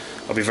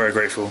 I'll be very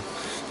grateful.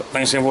 But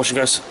thanks again for watching,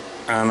 guys,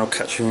 and I'll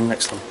catch you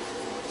next time.